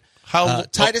little bit.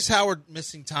 Titus Howard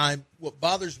missing time. What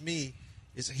bothers me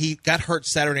is he got hurt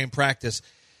Saturday in practice.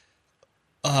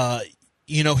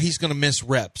 He's going to miss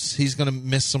reps. He's going to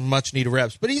miss some much-needed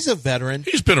reps. But he's a veteran.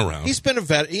 He's been around. He's been a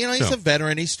veteran. He's a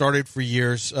veteran. He started for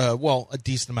years, a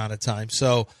decent amount of time.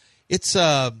 So it's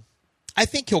I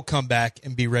think he'll come back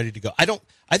and be ready to go.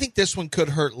 I think this one could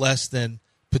hurt less than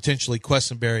potentially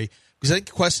Quessenberry because I think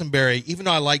Quessenberry, even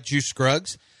though I like Juice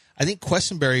Scruggs, I think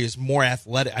Quessenberry is more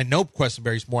athletic. I know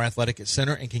Quessenberry is more athletic at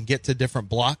center and can get to different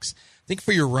blocks. I think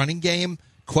for your running game,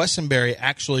 Quessenberry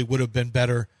actually would have been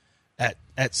better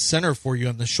at center for you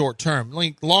in the short term.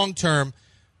 Long term,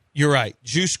 you're right.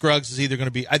 Juice Scruggs is either going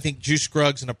to be – I think Juice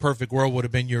Scruggs in a perfect world would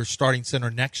have been your starting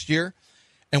center next year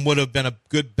and would have been a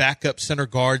good backup center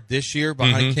guard this year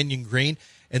behind Kenyon Green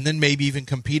and then maybe even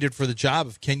competed for the job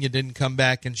if Kenyon didn't come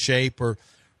back in shape or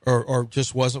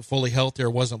just wasn't fully healthy or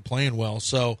wasn't playing well.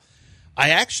 So I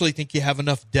actually think you have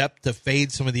enough depth to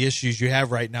fade some of the issues you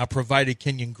have right now, provided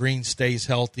Kenyon Green stays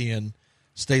healthy and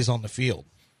stays on the field.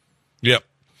 Yep.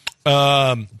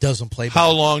 Doesn't play.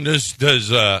 How long does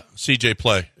CJ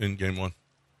play in game one?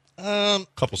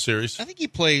 Couple series. I think he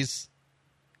plays.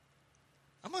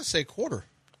 I'm going to say quarter.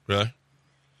 Really?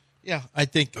 Yeah, I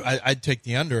think I'd take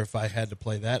the under if I had to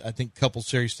play that. I think couple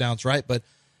series sounds right, but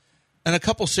in a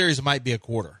couple series it might be a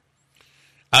quarter.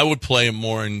 I would play him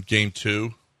more in game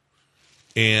 2,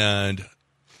 and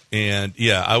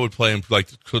yeah, I would play him like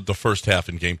the first half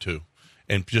in game 2.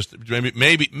 And just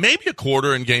maybe a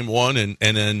quarter in game 1, and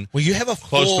then you have a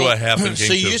close to a half in game 2.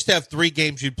 So you used to have 3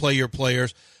 games you'd play your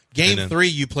players. Game 3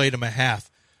 you played them a half.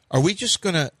 Are we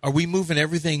moving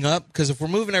everything up? Because if we're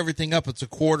moving everything up, it's a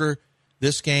quarter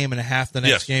this game and a half the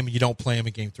next game, and you don't play them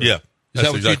in game 3. Yeah, is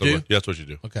that what exactly you do? Yeah, that's what you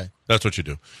do. Okay, that's what you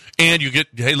do. And you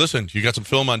got some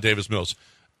film on Davis Mills.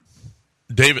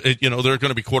 David, there are going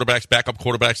to be quarterbacks, backup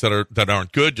quarterbacks that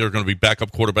aren't good. There are going to be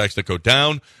backup quarterbacks that go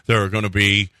down. There are going to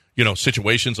be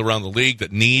situations around the league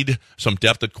that need some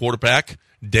depth at quarterback.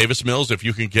 Davis Mills, if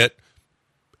you can get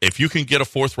a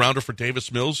 4th rounder for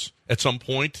Davis Mills at some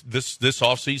point this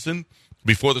offseason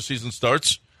before the season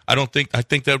starts, I think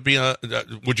that would be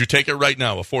would you take it right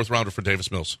now, a 4th rounder for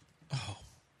Davis Mills? Oh,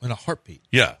 in a heartbeat.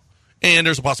 Yeah. And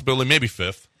there's a possibility maybe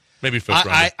 5th. Maybe 5th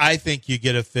rounder. I think you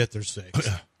get a 5th or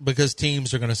 6th because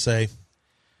teams are going to say,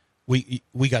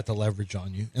 we got the leverage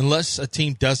on you. Unless a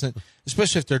team doesn't,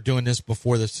 especially if they're doing this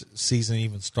before the season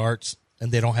even starts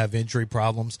and they don't have injury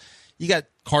problems. You got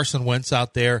Carson Wentz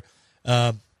out there.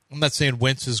 I'm not saying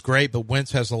Wentz is great, but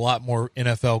Wentz has a lot more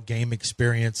NFL game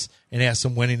experience and has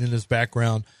some winning in his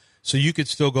background. So you could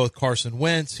still go with Carson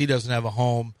Wentz. He doesn't have a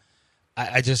home.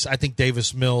 I think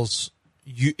Davis Mills,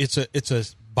 it's a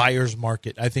buyer's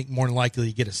market. I think more than likely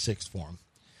you get a 6th for him.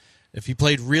 If he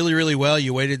played really, really well,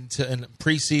 you waited until in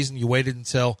preseason, you waited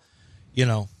until,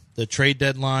 the trade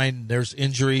deadline, there's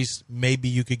injuries, maybe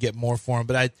you could get more for him.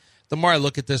 But the more I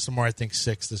look at this, the more I think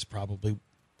 6th is probably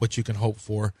what you can hope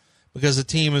for because the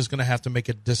team is going to have to make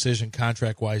a decision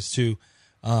contract-wise, too,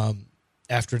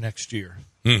 after next year.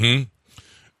 Mm-hmm.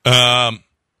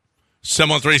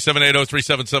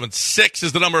 713-780-3776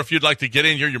 is the number if you'd like to get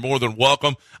in here. You're more than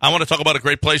welcome. I want to talk about a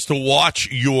great place to watch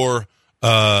your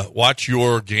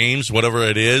games, whatever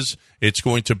it is. It's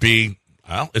going to be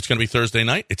Thursday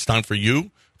night. It's time for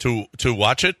you to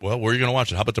watch it. Well, where are you going to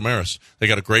watch it? How about Damaris? They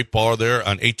got a great bar there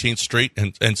on 18th Street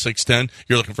and 610.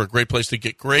 You're looking for a great place to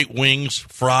get great wings,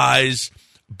 fries,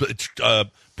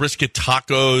 brisket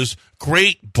tacos,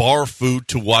 great bar food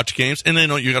to watch games. And then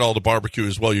you got all the barbecue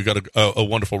as well. You got a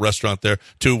wonderful restaurant there,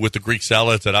 too, with the Greek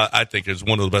salads that I think is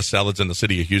one of the best salads in the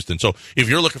city of Houston. So if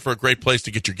you're looking for a great place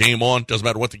to get your game on, doesn't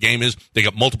matter what the game is, they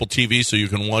got multiple TVs so you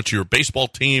can watch your baseball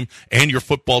team and your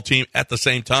football team at the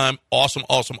same time. Awesome,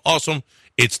 awesome, awesome.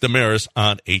 It's Damaris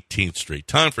on 18th Street.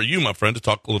 Time for you, my friend, to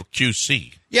talk a little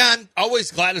QC. Yeah, I'm always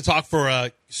glad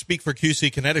to speak for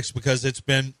QC Kinetics because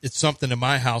it's something in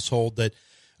my household that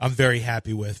I'm very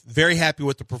happy with. Very happy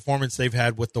with the performance they've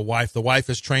had with the wife. The wife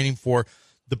is training for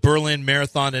the Berlin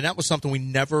Marathon, and that was something we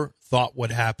never thought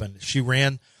would happen. She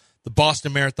ran the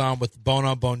Boston Marathon with the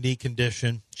bone-on-bone knee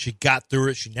condition. She got through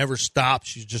it. She never stopped.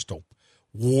 She's just a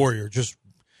warrior, just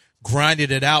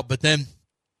grinded it out. But then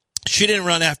she didn't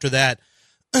run after that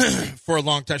for a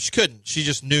long time. She couldn't. She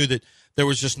just knew that there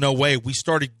was just no way. We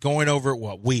started going over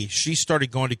she started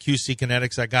going to QC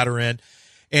Kinetics. I got her in,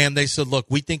 and they said, look,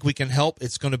 we think we can help.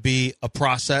 It's going to be a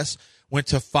process. Went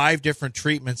to 5 different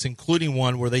treatments, including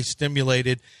one where they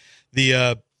stimulated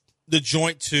the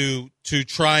joint to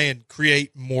try and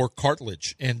create more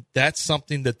cartilage, and that's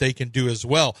something that they can do as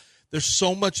well. There's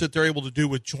so much that they're able to do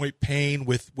with joint pain,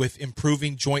 with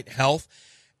improving joint health,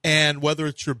 and whether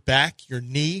it's your back, your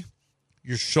knee,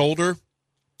 your shoulder,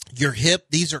 your hip,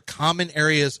 these are common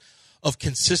areas of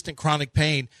consistent chronic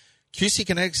pain. QC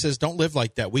Kinetics says don't live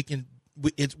like that.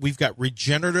 We've got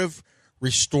regenerative,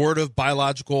 restorative,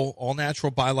 biological, all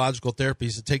natural biological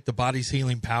therapies that take the body's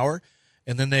healing power,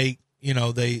 and then they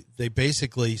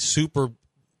basically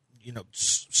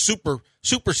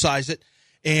supersize it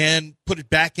and put it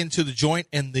back into the joint,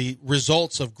 and the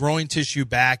results of growing tissue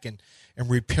back and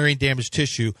repairing damaged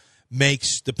tissue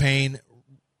makes the pain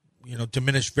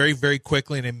diminish very, very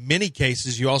quickly. And in many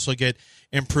cases, you also get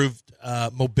improved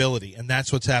mobility, and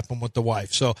that's what's happened with the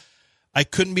wife. So I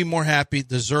couldn't be more happy.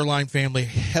 The Zerline family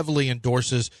heavily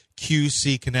endorses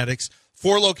QC Kinetics.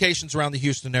 4 locations around the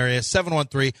Houston area,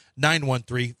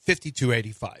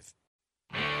 713-913-5285.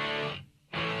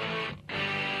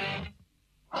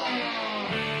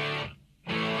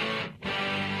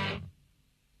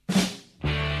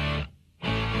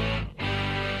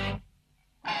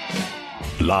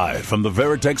 Live from the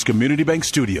Veritex Community Bank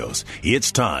Studios,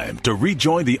 it's time to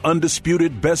rejoin the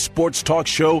undisputed best sports talk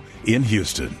show in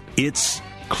Houston. It's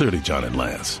Clearly John and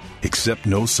Lance, except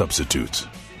no substitutes.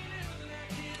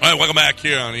 All right, welcome back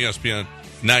here on ESPN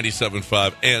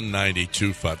 97.5 and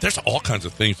 92.5. There's all kinds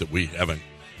of things that we haven't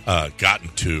gotten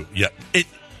to yet.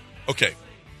 Okay,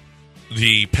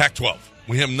 the Pac-12.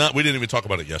 We didn't even talk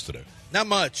about it yesterday. Not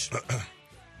much.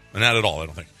 Not at all, I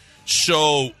don't think.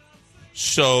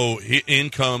 So in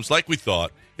comes, like we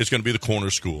thought, it's going to be the corner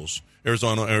schools.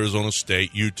 Arizona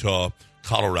State, Utah,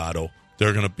 Colorado.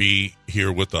 They're going to be here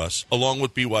with us, along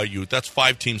with BYU. That's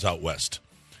 5 teams out west.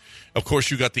 Of course,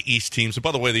 you got the East teams. And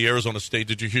by the way, the Arizona State,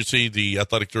 did you see the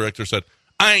athletic director said,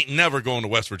 I ain't never going to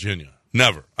West Virginia.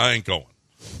 Never. I ain't going.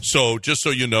 So just so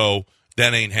you know,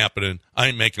 that ain't happening. I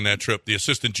ain't making that trip. The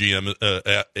assistant GM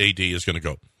AD is going to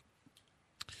go.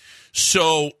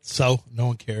 So no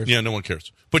one cares. Yeah, no one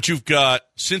cares. But you've got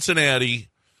Cincinnati,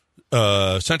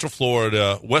 Central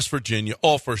Florida, West Virginia,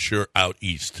 all for sure out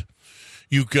east.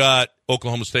 You've got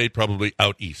Oklahoma State probably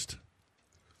out east.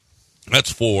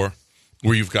 That's 4,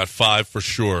 where you've got 5 for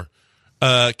sure.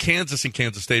 Kansas and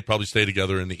Kansas State probably stay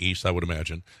together in the east, I would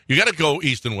imagine. You got to go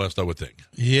east and west, I would think.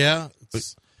 Yeah.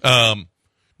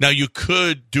 Now, you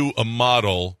could do a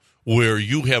model where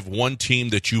you have one team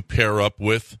that you pair up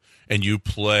with, and you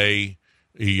play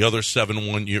the other 7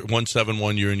 1 year, 1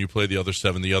 year, and you play the other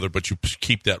 7 the other, but you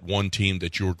keep that one team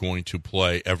that you're going to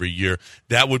play every year.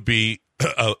 That would be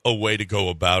a way to go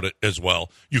about it as well.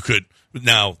 You could.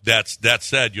 Now, that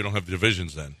said, you don't have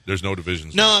divisions then. There's no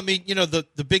divisions. No, I mean,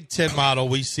 the Big Ten model,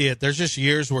 we see it. There's just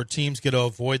years where teams get to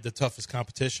avoid the toughest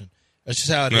competition. That's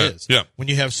just how it is. Yeah. When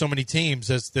you have so many teams,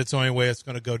 that's the only way it's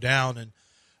going to go down. And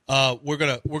we're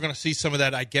gonna see some of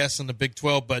that, I guess, in the Big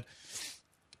 12, but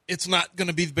it's not going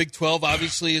to be the Big 12.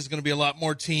 Obviously, it's going to be a lot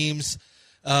more teams.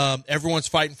 Everyone's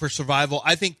fighting for survival.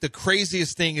 I think the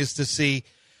craziest thing is to see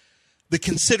the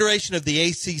consideration of the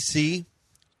ACC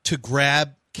to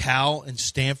grab Cal and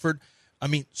Stanford. I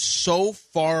mean, so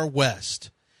far west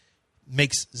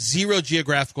makes zero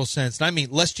geographical sense. And I mean,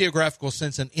 less geographical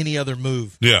sense than any other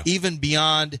move. Yeah. Even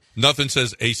beyond. Nothing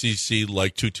says ACC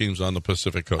like 2 teams on the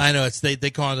Pacific Coast. I know. They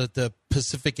call it the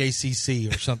Pacific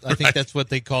ACC or something. I think Right. that's what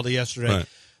they called it yesterday. Right.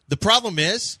 The problem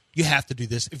is you have to do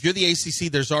this. If you're the ACC,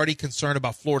 there's already concern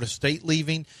about Florida State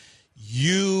leaving.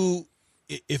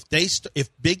 If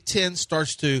Big Ten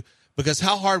starts to, because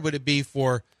how hard would it be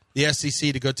for the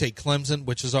SEC to go take Clemson,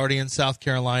 which is already in South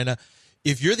Carolina?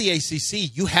 If you're the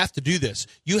ACC, you have to do this.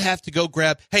 You have to go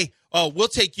grab, hey, we'll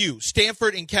take you.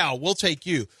 Stanford and Cal, we'll take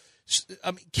you.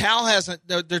 I mean, Cal hasn't.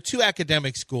 They're 2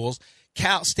 academic schools.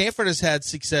 Stanford has had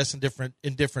success in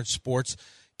different sports.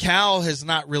 Cal has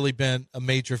not really been a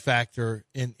major factor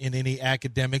in any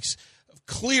academics.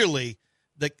 Clearly,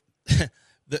 the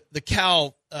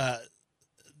Cal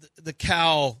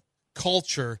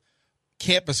culture,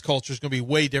 campus culture, is going to be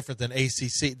way different than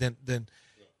ACC than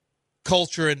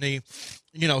culture in the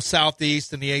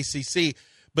Southeast and the ACC.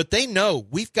 But they know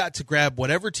we've got to grab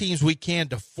whatever teams we can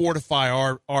to fortify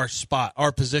our spot,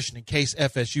 our position in case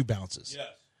FSU bounces. Yes.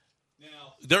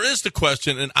 Now, there is the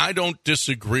question, and I don't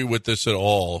disagree with this at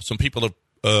all. Some people have,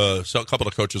 a couple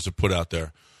of coaches have put out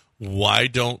there, why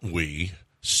don't we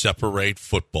separate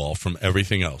football from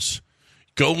everything else?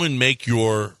 Go and make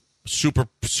your super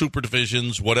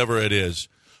divisions, whatever it is,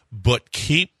 but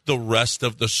keep the rest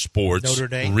of the sports Notre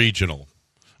Dame? Regional.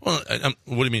 Well,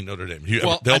 what do you mean Notre Dame?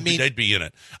 They'd be in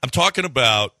it. I'm talking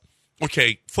about,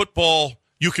 okay, football,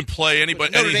 you can play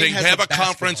anybody, anything, have a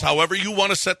conference, however you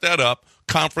want to set that up,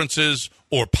 conferences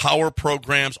or power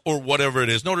programs or whatever it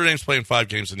is. Notre Dame's playing 5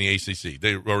 games in the ACC.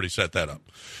 They already set that up.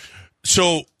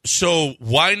 So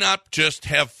why not just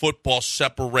have football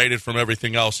separated from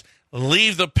everything else?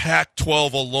 Leave the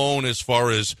Pac-12 alone as far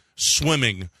as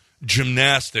swimming,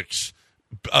 gymnastics,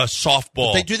 softball.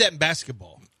 But they do that in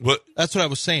basketball. What? That's what I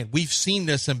was saying. We've seen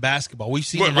this in basketball. We've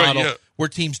seen a model where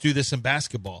teams do this in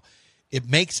basketball. It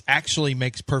actually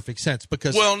makes perfect sense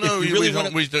because we really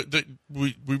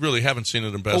haven't seen it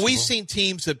in basketball. Well, we've seen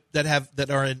teams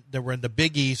that were in the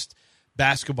Big East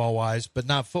basketball wise, but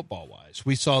not football wise.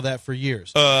 We saw that for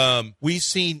years. We've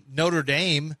seen Notre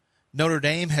Dame. Notre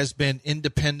Dame has been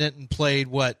independent and played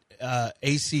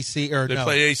ACC or they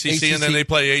play ACC and then they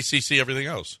play ACC everything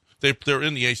else. They're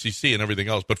in the ACC and everything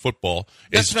else, but football.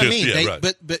 That's what I mean. Yeah, right.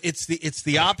 But it's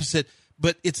the opposite.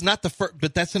 But it's not the first.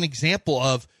 But that's an example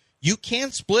of you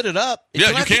can split it up.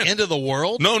 It's not the end of the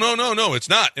world. No, it's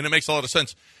not, and it makes a lot of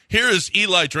sense. Here is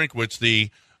Eli Drinkwitz, the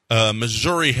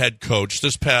Missouri head coach,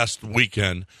 this past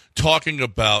weekend, talking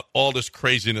about all this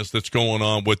craziness that's going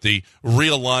on with the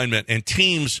realignment and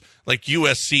teams like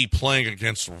USC playing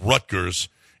against Rutgers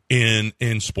in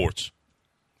sports.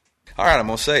 All right, I'm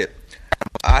going to say it.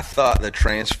 I thought the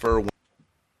transfer window,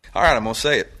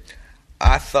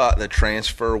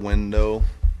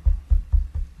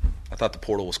 I thought the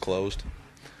portal was closed.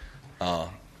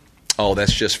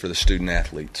 That's just for the student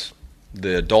athletes.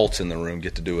 The adults in the room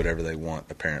get to do whatever they want,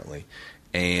 apparently.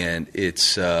 And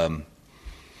it's,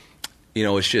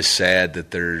 it's just sad that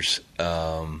there's,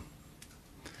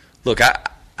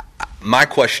 my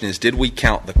question is, did we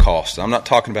count the cost? I'm not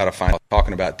talking about a fine. I'm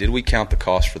talking about, did we count the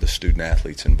cost for the student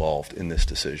athletes involved in this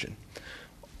decision?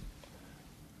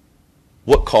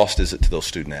 What cost is it to those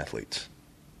student athletes?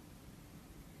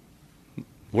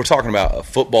 We're talking about a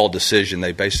football decision.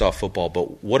 They based off football.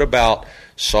 But what about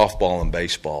softball and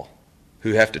baseball,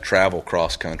 who have to travel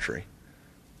cross country?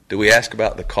 Do we ask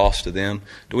about the cost to them?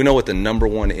 Do we know what the number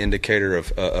one indicator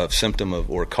of symptom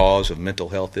or cause of mental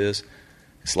health is?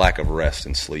 It's lack of rest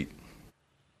and sleep.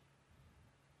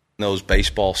 Those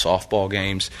baseball, softball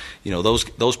games,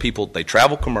 those people, they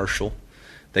travel commercial.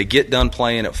 They get done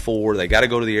playing at 4. They got to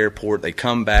go to the airport. They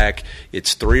come back.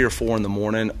 It's 3 or 4 in the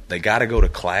morning. They got to go to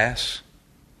class.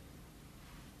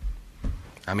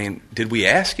 I mean, did we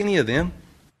ask any of them?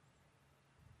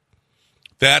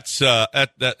 That's a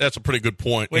pretty good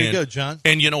point. Way to go, John.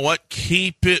 And you know what?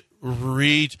 Keep it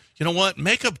read. You know what?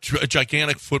 Make a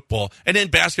gigantic football, and then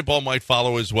basketball might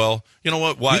follow as well. You know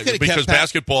what? Why? Because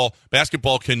basketball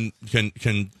can. You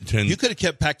could have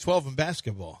kept Pac-12 in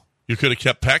basketball. You could have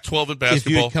kept Pac-12 in basketball. If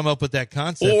you had come up with that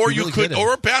concept,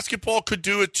 or basketball could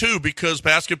do it too, because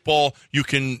basketball you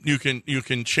can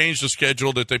change the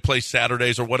schedule that they play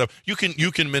Saturdays or whatever. You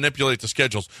can manipulate the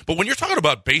schedules. But when you're talking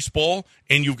about baseball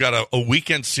and you've got a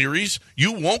weekend series,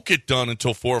 you won't get done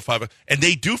until 4 or 5, and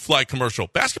they do fly commercial.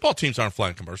 Basketball teams aren't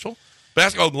flying commercial.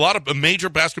 A lot of major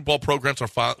basketball programs are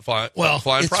flying private.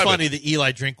 It's funny that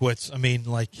Eli Drinkwitz. I mean,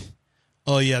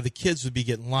 the kids would be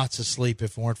getting lots of sleep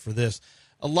if it weren't for this.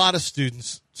 A lot of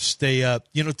students stay up.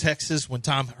 Texas, when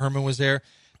Tom Herman was there,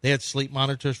 they had sleep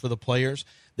monitors for the players.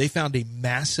 They found a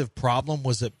massive problem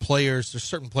was that there's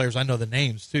certain players, I know the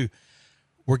names too,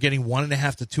 were getting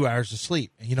 1.5 to 2 hours of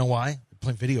sleep. And you know why? They're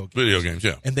playing video games. Video games,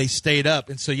 yeah. And they stayed up.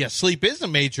 And so, sleep is a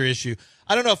major issue.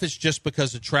 I don't know if it's just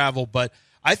because of travel, but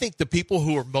I think the people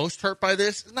who are most hurt by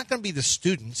this is not going to be the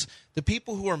students. The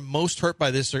people who are most hurt by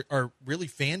this are really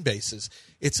fan bases.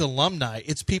 It's alumni.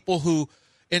 It's people who –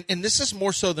 and this is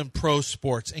more so than pro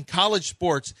sports. In college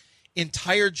sports,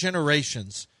 entire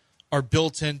generations are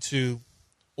built into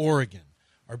Oregon,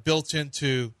 are built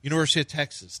into University of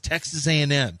Texas, Texas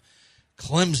A&M,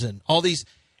 Clemson, all these.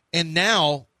 And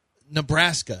now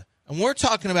Nebraska. And we're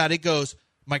talking about it goes,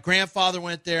 my grandfather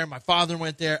went there, my father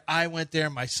went there, I went there,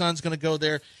 my son's going to go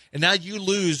there. And now you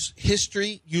lose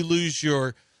history. You lose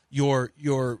your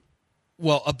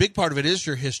a big part of it is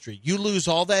your history. You lose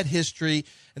all that history.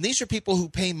 And these are people who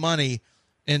pay money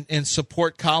and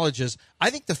support colleges.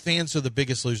 I think the fans are the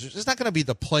biggest losers. It's not going to be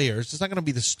the players. It's not going to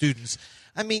be the students.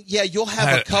 I mean, you'll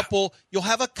have a couple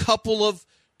of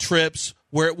trips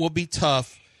where it will be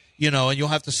tough. and you'll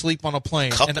have to sleep on a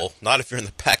plane. Not if you're in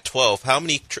the Pac-12. How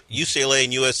many UCLA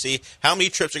and USC? How many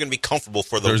trips are going to be comfortable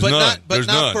for those? There's none.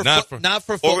 Not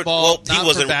for football.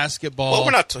 Not for basketball. Well,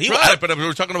 we're not. But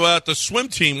we're talking about the swim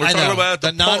team. We're talking about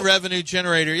the non-revenue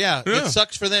generator. Yeah, it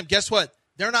sucks for them. Guess what?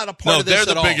 They're not a part of this at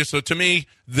all. No, they're the biggest. So to me,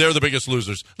 they're the biggest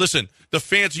losers. Listen, the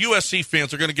fans, USC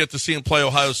fans, are going to get to see them play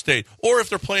Ohio State. Or if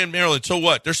they're playing Maryland, so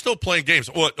what? They're still playing games.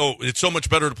 It's so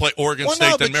much better to play Oregon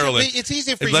State than Maryland. It's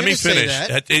easier for you to say that. Let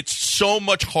me finish. It's so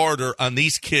much harder on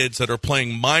these kids that are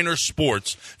playing minor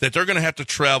sports that they're going to have to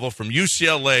travel from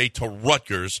UCLA to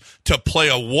Rutgers to play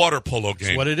a water polo game.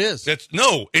 That's what it is.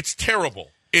 It's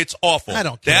terrible. It's awful. I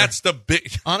don't care. That's the big.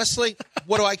 Honestly,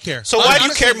 what do I care? So why do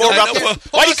you care more about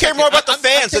why do you care more about the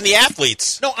fans than the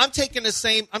athletes? No, I'm taking the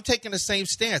same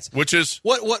stance. Which is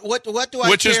what do I?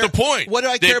 Which care? is the point? What do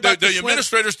I care about? The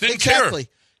administrators didn't care.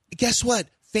 Guess what?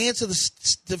 Fans of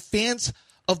the fans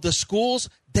of the schools,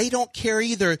 they don't care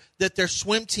either that their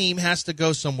swim team has to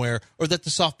go somewhere or that the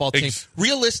softball team.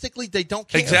 Realistically, they don't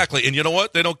care. Exactly. And you know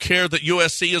what? They don't care that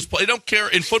USC is playing. They don't care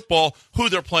in football who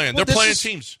they're playing. They're playing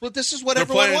teams. Well, this is what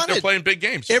everyone wanted. They're playing big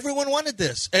games. Everyone wanted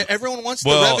this. Everyone wants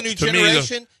the revenue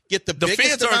generation, get the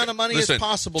biggest amount of money as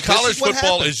possible. College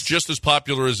football is just as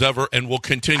popular as ever and will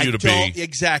continue to be.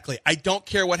 Exactly. I don't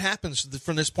care what happens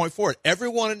from this point forward.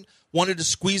 Everyone wanted to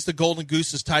squeeze the golden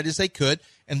goose as tight as they could,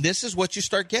 and this is what you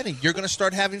start getting. You're going to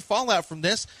start having fallout from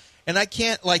this, and I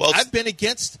can't, I've been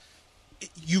against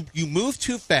you. You move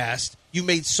too fast. You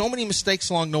made so many mistakes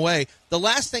along the way. The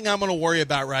last thing I'm going to worry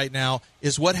about right now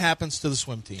is what happens to the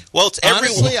swim team. Well, it's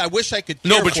honestly, I wish I could care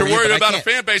No, but you're worried about a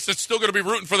fan base that's still going to be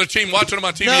rooting for the team, watching them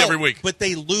on TV every week. But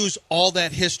they lose all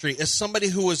that history. As somebody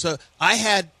who was I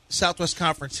had Southwest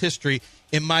Conference history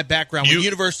in my background when the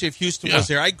University of Houston was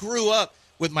there. I grew up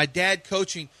with my dad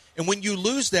coaching, and when you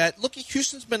lose that, look,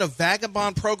 Houston's been a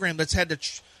vagabond program that's had to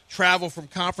travel from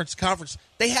conference to conference.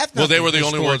 They have not. Well, they were the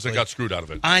only ones that got screwed out of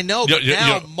it. I know, but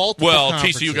now multiple. Well,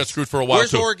 conferences. TCU got screwed for a while.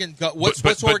 Where's too. Oregon? What's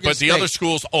Oregon but State? the other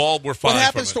schools all were fine. What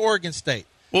happens to Oregon State?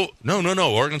 Well,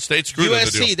 no. Oregon State screwed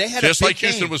USC, the deal. They had just a big like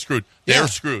Houston game. Was screwed. Yeah. They're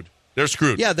screwed. They're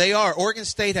screwed. Yeah, they are. Oregon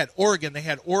State had Oregon. They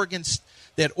had Oregon.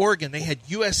 They had Oregon. They had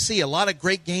USC. A lot of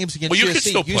great games against you USC. Can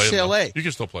still play UCLA. Them, you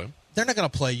can still play them. They're not going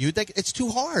to play you. It's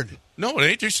too hard. No, it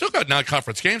ain't. You still got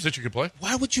non-conference games that you can play.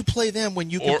 Why would you play them when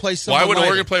you can play someone? Why would lighter?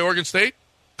 Oregon play Oregon State?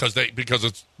 Because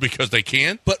they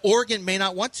can. But Oregon may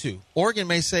not want to. Oregon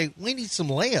may say, we need some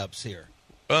layups here.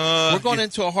 We're going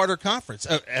into a harder conference.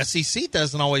 SEC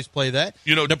doesn't always play that.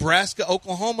 Nebraska,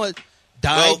 Oklahoma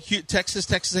died. Well,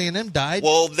 Texas A&M died.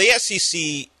 Well, the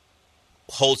SEC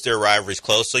holds their rivalries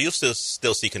close, so you'll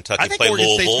still see Kentucky play Oregon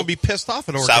Louisville. State's going to be pissed off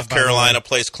at Oregon. South Carolina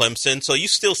plays Clemson, so you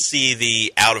still see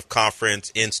the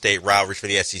out-of-conference, in-state rivalries for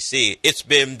the SEC. It's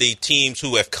been the teams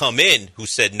who have come in who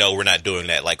said, no, we're not doing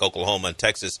that, like Oklahoma and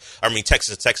Texas and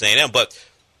Texas A&M. But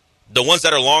the ones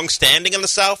that are long-standing in the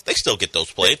South, they still get those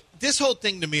played. This whole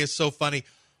thing to me is so funny.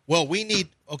 Well, we need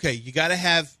you got to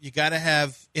have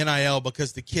NIL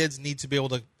because the kids need to be able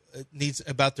to. Needs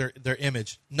about their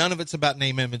image. None of it's about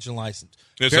name, image, and license.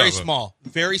 Very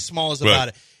small is about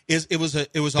it. It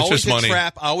was always a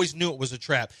trap. I always knew it was a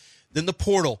trap. Then the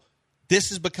portal. This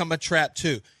has become a trap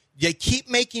too. They keep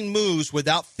making moves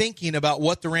without thinking about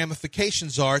what the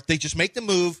ramifications are. They just make the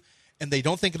move and they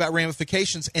don't think about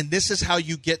ramifications. And this is how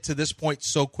you get to this point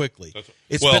so quickly.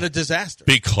 It's been a disaster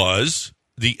because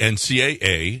the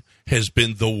NCAA has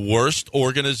been the worst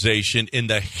organization in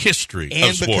the history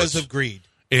of sports. And because of greed.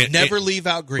 Never leave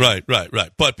out greed.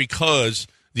 Right. But because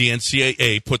the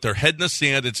NCAA put their head in the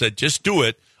sand and said, just do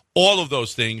it, all of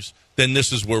those things, then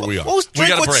this is where we are. Well,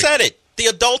 Drinkwood said it. The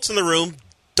adults in the room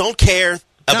don't care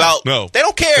about. No. They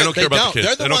don't care. They don't care about the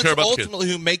kids. They're the ones ultimately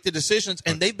who make the decisions,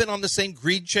 and they've been on the same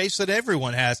greed chase that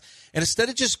everyone has. And instead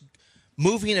of just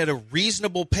moving at a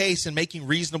reasonable pace and making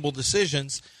reasonable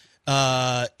decisions,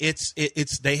 they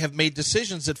have made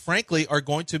decisions that, frankly, are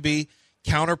going to be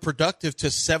counterproductive to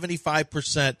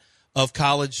 75% of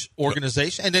college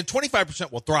organization, and then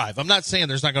 25% will thrive. I'm not saying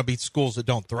there's not going to be schools that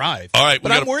don't thrive. All right,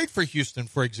 but I'm worried for Houston,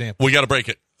 for example. We got to break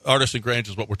it. Artisan Grange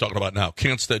is what we're talking about now.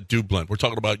 Canstead Dew Blend. We're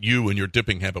talking about you and your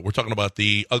dipping habit. We're talking about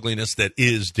the ugliness that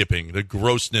is dipping, the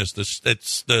grossness,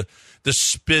 the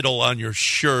spittle on your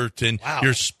shirt, and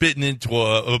you're spitting into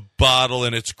a bottle,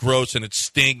 and it's gross, and it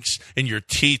stinks, and your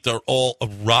teeth are all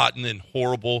rotten and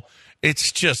horrible.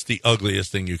 It's just the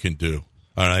ugliest thing you can do.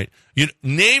 All right? You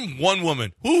name one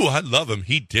woman. Ooh, I love him.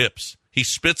 He dips. He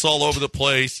spits all over the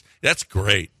place. That's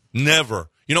great. Never.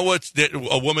 You know what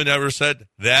a woman ever said?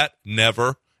 That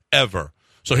never, ever.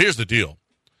 So here's the deal.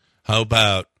 How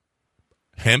about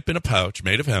hemp in a pouch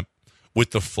made of hemp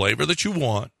with the flavor that you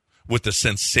want, with the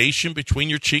sensation between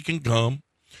your cheek and gum,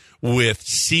 with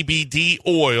CBD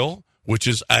oil, which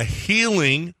has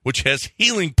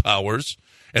healing powers,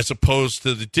 as opposed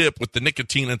to the dip with the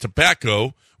nicotine and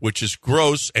tobacco, which is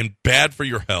gross and bad for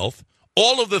your health.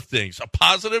 All of the things. A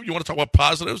positive, you want to talk about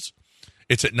positives?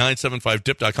 It's at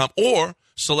 975dip.com or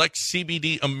select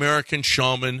CBD American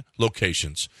Shaman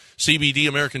locations. CBD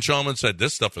American Shaman said,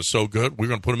 this stuff is so good, we're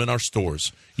going to put them in our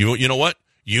stores. You know what?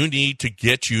 You need to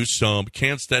get you some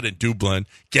Canstead and Dew Blend.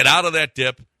 Get out of that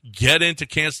dip. Get into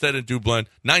Canstead and Dew Blend.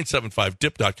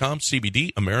 975dip.com,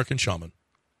 CBD American Shaman.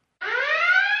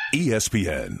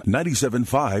 ESPN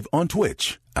 97.5 on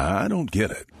Twitch. I don't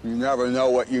get it. You never know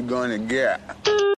what you're going to get.